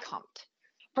Vicomte.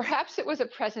 Perhaps it was a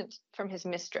present from his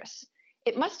mistress.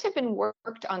 It must have been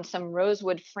worked on some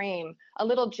rosewood frame, a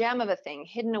little gem of a thing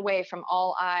hidden away from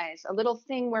all eyes, a little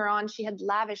thing whereon she had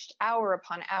lavished hour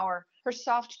upon hour, her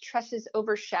soft tresses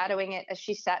overshadowing it as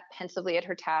she sat pensively at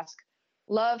her task.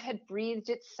 Love had breathed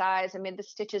its sighs amid the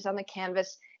stitches on the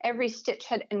canvas. Every stitch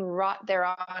had enwrought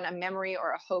thereon a memory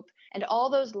or a hope, and all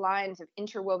those lines of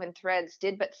interwoven threads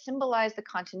did but symbolize the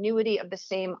continuity of the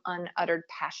same unuttered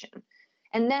passion.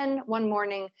 And then, one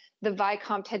morning, the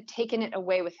Vicomte had taken it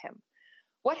away with him.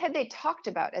 What had they talked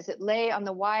about as it lay on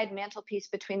the wide mantelpiece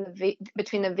between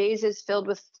the vases filled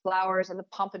with flowers and the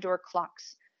Pompadour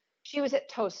clocks? She was at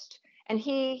Toast, and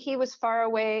he was far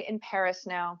away in Paris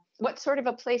now. What sort of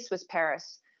a place was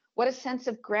Paris? What a sense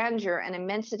of grandeur and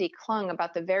immensity clung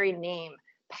about the very name.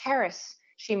 Paris,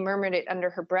 she murmured it under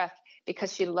her breath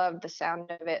because she loved the sound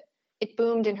of it. It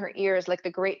boomed in her ears like the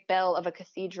great bell of a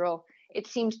cathedral. It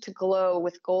seemed to glow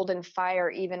with golden fire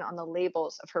even on the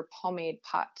labels of her pomade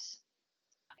pots.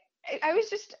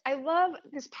 I love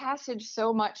this passage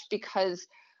so much because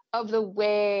of the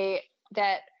way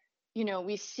that,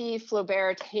 we see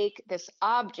Flaubert take this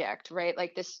object, right?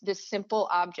 Like this simple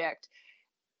object,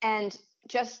 and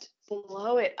just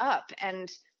blow it up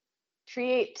and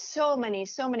create so many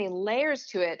layers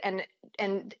to it. And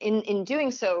in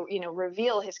doing so,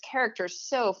 reveal his character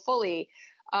so fully.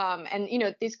 And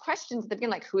these questions that begin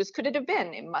like, whose could it have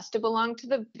been? It must have belonged to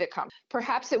the Vicomte.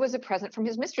 Perhaps it was a present from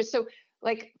his mistress. So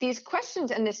like these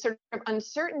questions and this sort of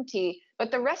uncertainty,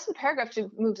 but the rest of the paragraph just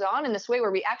moves on in this way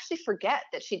where we actually forget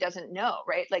that she doesn't know,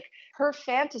 right? Like her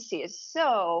fantasy is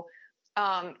so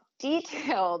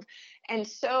detailed and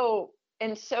so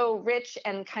rich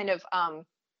and kind of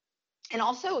and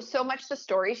also so much the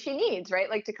story she needs, right?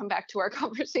 Like to come back to our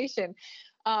conversation,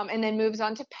 and then moves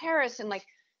on to Paris, and like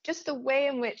just the way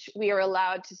in which we are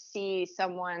allowed to see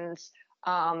someone's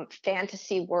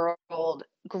fantasy world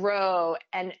grow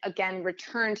and again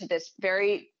return to this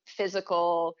very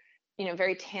physical,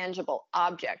 very tangible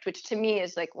object, which to me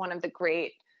is like one of the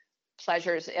great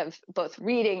pleasures of both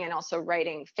reading and also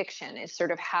writing fiction, is sort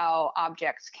of how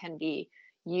objects can be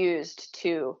used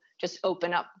to just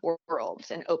open up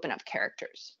worlds and open up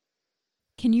characters.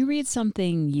 Can you read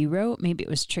something you wrote? Maybe it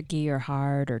was tricky or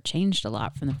hard or changed a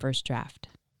lot from the first draft.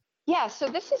 Yeah, so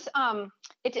this is,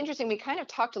 it's interesting. We kind of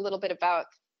talked a little bit about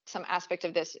some aspect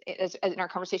of this as in our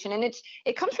conversation. And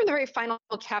it comes from the very final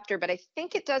chapter, but I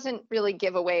think it doesn't really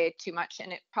give away too much.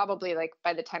 And it probably, like,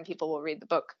 by the time people will read the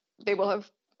book, they will have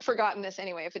forgotten this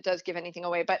anyway, if it does give anything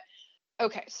away. But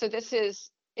okay, so this is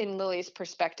in Lily's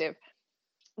perspective.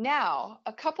 Now,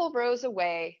 a couple rows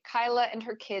away, Kyla and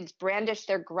her kids brandish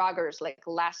their groggers like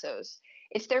lassos.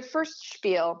 It's their first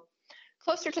spiel.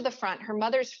 Closer to the front, her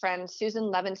mother's friend, Susan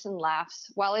Levinson,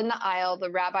 laughs, while in the aisle, the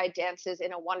rabbi dances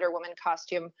in a Wonder Woman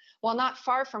costume, while not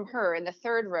far from her, in the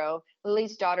third row,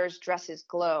 Lily's daughter's dresses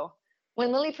glow.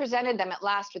 When Lily presented them at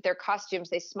last with their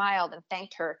costumes, they smiled and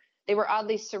thanked her. They were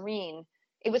oddly serene.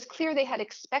 It was clear they had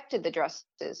expected the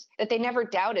dresses, that they never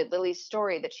doubted Lily's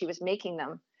story that she was making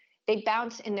them. They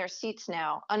bounce in their seats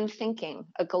now, unthinking,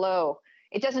 aglow.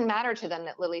 It doesn't matter to them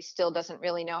that Lily still doesn't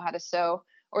really know how to sew,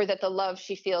 or that the love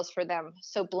she feels for them,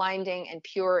 so blinding and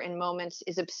pure in moments,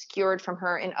 is obscured from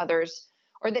her in others,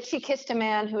 or that she kissed a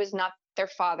man who is not their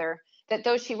father, that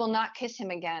though she will not kiss him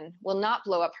again, will not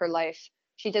blow up her life.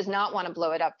 She does not want to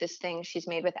blow it up, this thing she's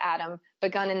made with Adam,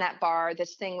 begun in that bar,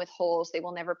 this thing with holes they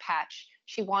will never patch.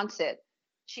 She wants it.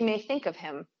 She may think of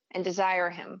him and desire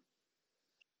him.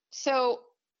 So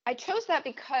I chose that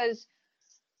because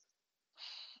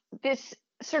this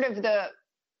sort of the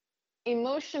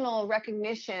emotional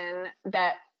recognition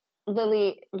that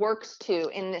Lily works to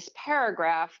in this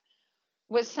paragraph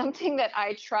was something that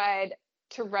I tried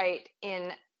to write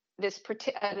in this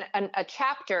a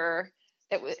chapter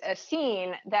that was a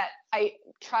scene that I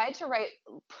tried to write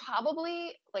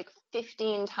probably like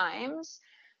 15 times,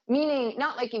 meaning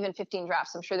not like even 15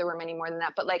 drafts. I'm sure there were many more than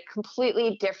that, but like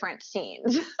completely different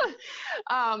scenes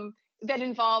that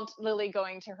involved Lily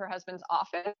going to her husband's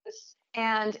office.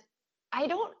 And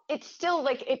it's still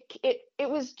like, it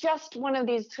was just one of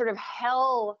these sort of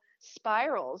hell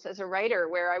spirals as a writer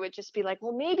where I would just be like,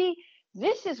 well, maybe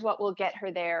this is what will get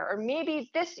her there. Or maybe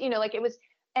this, like it was,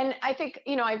 and I think,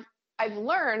 I've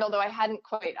learned, although I hadn't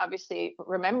quite obviously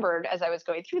remembered as I was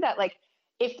going through that, like,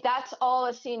 if that's all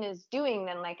a scene is doing,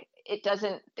 then like,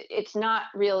 it's not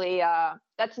really,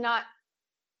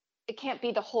 it can't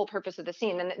be the whole purpose of the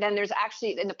scene. And then there's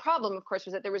actually, and the problem, of course,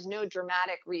 was that there was no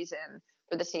dramatic reason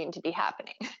for the scene to be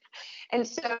happening. And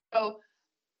so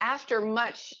after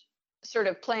much sort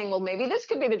of playing, well, maybe this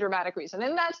could be the dramatic reason,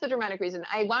 and that's the dramatic reason,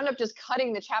 I wound up just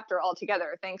cutting the chapter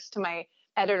altogether, thanks to my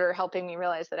editor helping me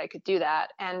realize that I could do that.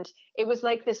 And it was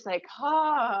like this, like,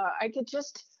 I could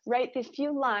just write these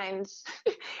few lines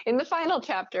in the final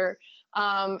chapter.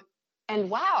 And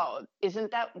wow,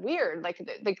 isn't that weird? Like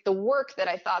the work that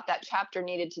I thought that chapter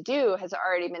needed to do has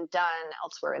already been done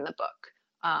elsewhere in the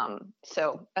book.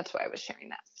 So that's why I was sharing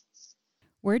that.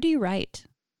 Where do you write?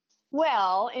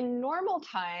 Well, in normal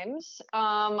times,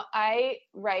 I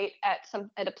write at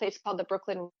a place called the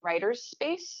Brooklyn Writers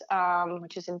Space,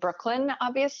 which is in Brooklyn,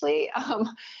 obviously.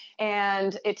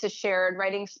 And it's a shared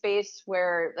writing space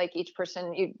where, like, each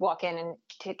person, you walk in and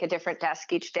take a different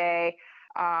desk each day.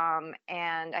 And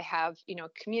I have,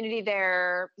 community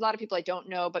there, a lot of people I don't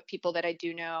know, but people that I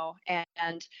do know.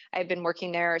 And I've been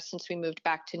working there since we moved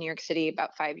back to New York City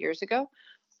about 5 years ago.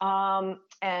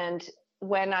 And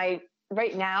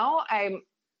right now I'm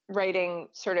writing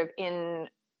sort of in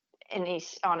any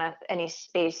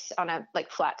space on a like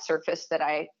flat surface that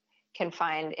I can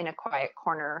find in a quiet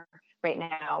corner right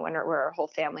now where our whole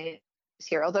family is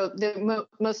here. Although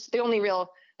the only real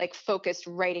like focused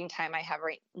writing time I have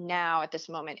right now at this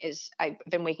moment is I've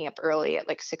been waking up early at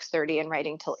like 6:30 and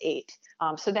writing till 8.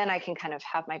 So then I can kind of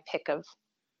have my pick of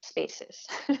spaces.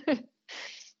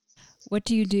 What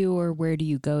do you do, or where do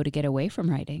you go to get away from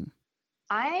writing?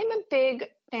 I'm a big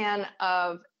fan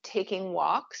of taking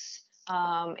walks.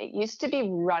 It used to be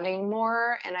running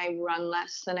more, and I run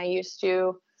less than I used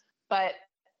to. But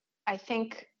I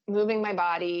think moving my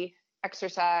body,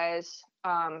 exercise,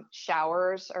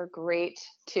 showers are great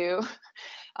too.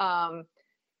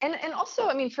 And also,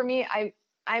 I mean, for me,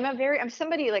 I'm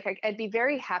somebody like I'd be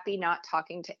very happy not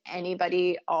talking to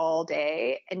anybody all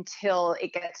day until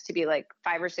it gets to be like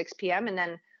 5 or 6 p.m. And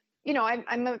then,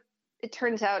 it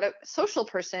turns out a social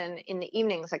person in the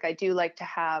evenings. Like I do like to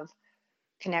have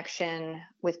connection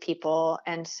with people.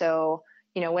 And so,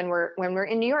 when we're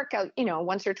in New York,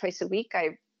 once or twice a week,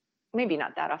 maybe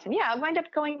not that often. Yeah, I wind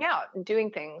up going out and doing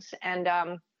things. And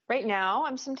right now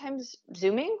I'm sometimes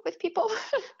Zooming with people,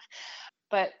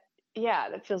 but yeah,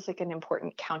 that feels like an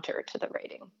important counter to the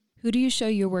writing. Who do you show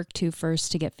your work to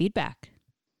first to get feedback?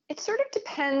 It sort of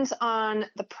depends on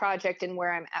the project and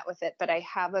where I'm at with it, but I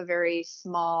have a very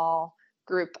small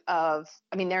group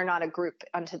they're not a group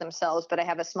unto themselves, but I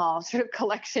have a small sort of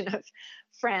collection of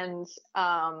friends.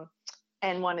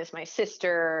 And one is my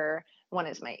sister, one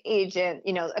is my agent,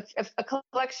 a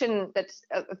collection that's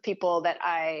of people that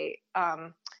I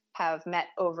have met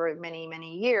over many,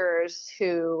 many years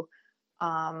who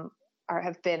are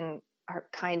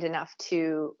kind enough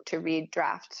to read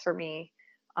drafts for me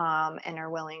and are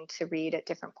willing to read at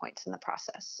different points in the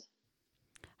process.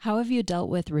 How have you dealt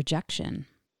with rejection?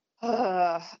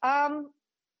 I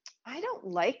don't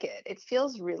like it. It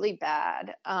feels really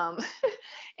bad.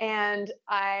 And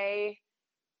I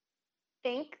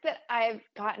think that I've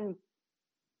gotten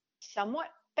somewhat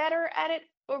better at it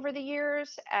over the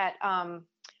years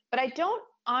but I don't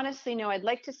honestly know. I'd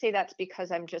like to say that's because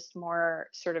I'm just more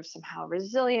sort of somehow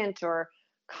resilient or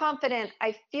confident.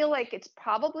 I feel like it's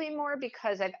probably more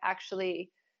because I've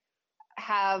actually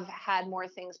have had more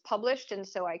things published. And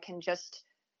so I can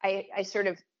I sort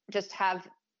of just have,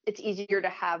 it's easier to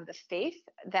have the faith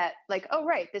that like, oh,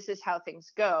 right, this is how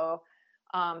things go.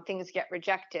 Things get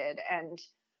rejected and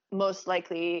most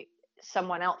likely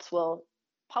someone else will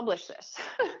publish this.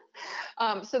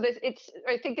 So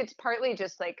I think it's partly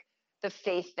just like the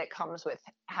faith that comes with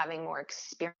having more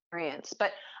experience,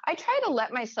 but I try to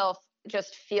let myself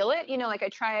just feel it, like I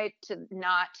try to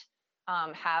not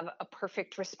have a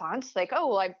perfect response, like, oh,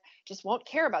 well, I just won't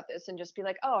care about this, and just be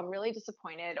like, oh, I'm really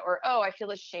disappointed, or, oh, I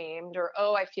feel ashamed, or,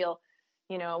 oh, I feel,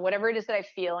 whatever it is that I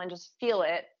feel, and just feel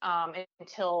it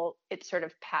until it sort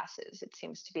of passes. It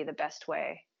seems to be the best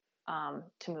way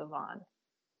to move on.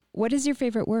 What is your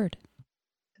favorite word?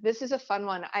 This is a fun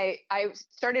one. I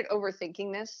started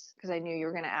overthinking this because I knew you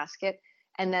were going to ask it.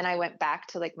 And then I went back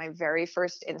to like my very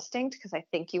first instinct, because I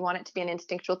think you want it to be an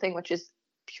instinctual thing, which is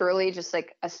purely just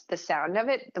like the sound of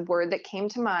it. The word that came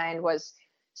to mind was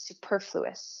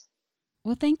superfluous.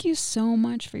 Well, thank you so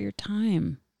much for your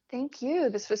time. Thank you.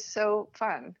 This was so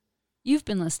fun. You've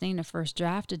been listening to First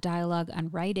Draft, a dialogue on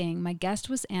writing. My guest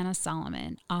was Anna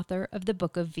Solomon, author of The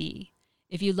Book of V.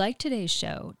 If you liked today's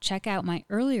show, check out my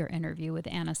earlier interview with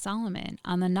Anna Solomon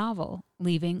on the novel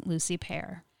Leaving Lucy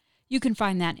Pear. You can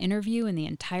find that interview in the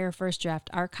entire First Draft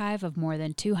archive of more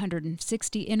than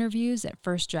 260 interviews at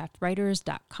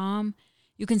firstdraftwriters.com.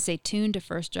 You can stay tuned to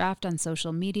First Draft on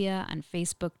social media on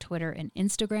Facebook, Twitter, and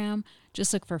Instagram.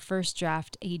 Just look for First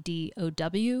Draft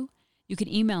ADOW. You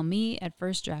can email me at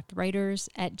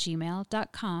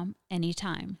firstdraftwriters@gmail.com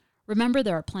anytime. Remember,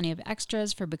 there are plenty of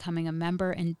extras for becoming a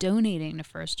member and donating to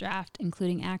First Draft,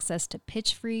 including access to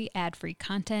pitch-free, ad-free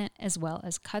content, as well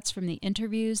as cuts from the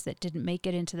interviews that didn't make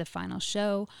it into the final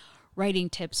show, writing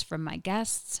tips from my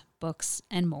guests, books,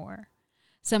 and more.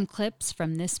 Some clips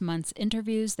from this month's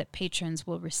interviews that patrons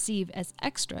will receive as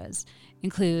extras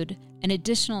include an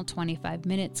additional 25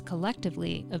 minutes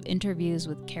collectively of interviews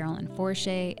with Carolyn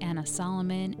Forche, Anna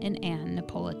Solomon, and Anne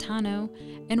Napolitano,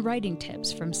 and writing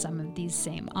tips from some of these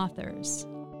same authors.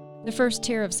 The first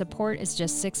tier of support is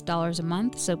just $6 a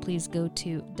month, so please go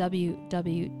to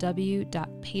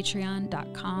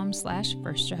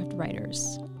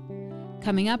www.patreon.com/firstdraftwriters.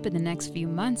 Coming up in the next few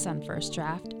months on First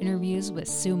Draft, interviews with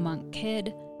Sue Monk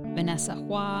Kidd, Vanessa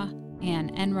Hua, Anne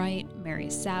Enright,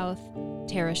 Mary South,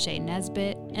 Tara Shea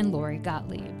Nesbitt, and Lori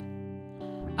Gottlieb.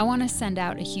 I want to send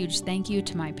out a huge thank you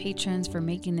to my patrons for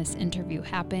making this interview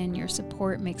happen. Your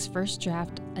support makes First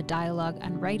Draft, a dialogue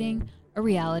on writing, a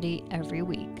reality every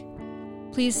week.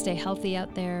 Please stay healthy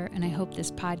out there, and I hope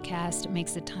this podcast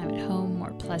makes the time at home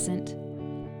more pleasant.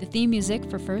 The theme music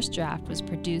for First Draft was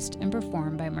produced and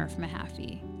performed by Murph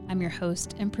Mahaffey. I'm your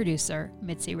host and producer,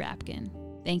 Mitzi Rapkin.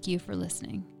 Thank you for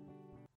listening.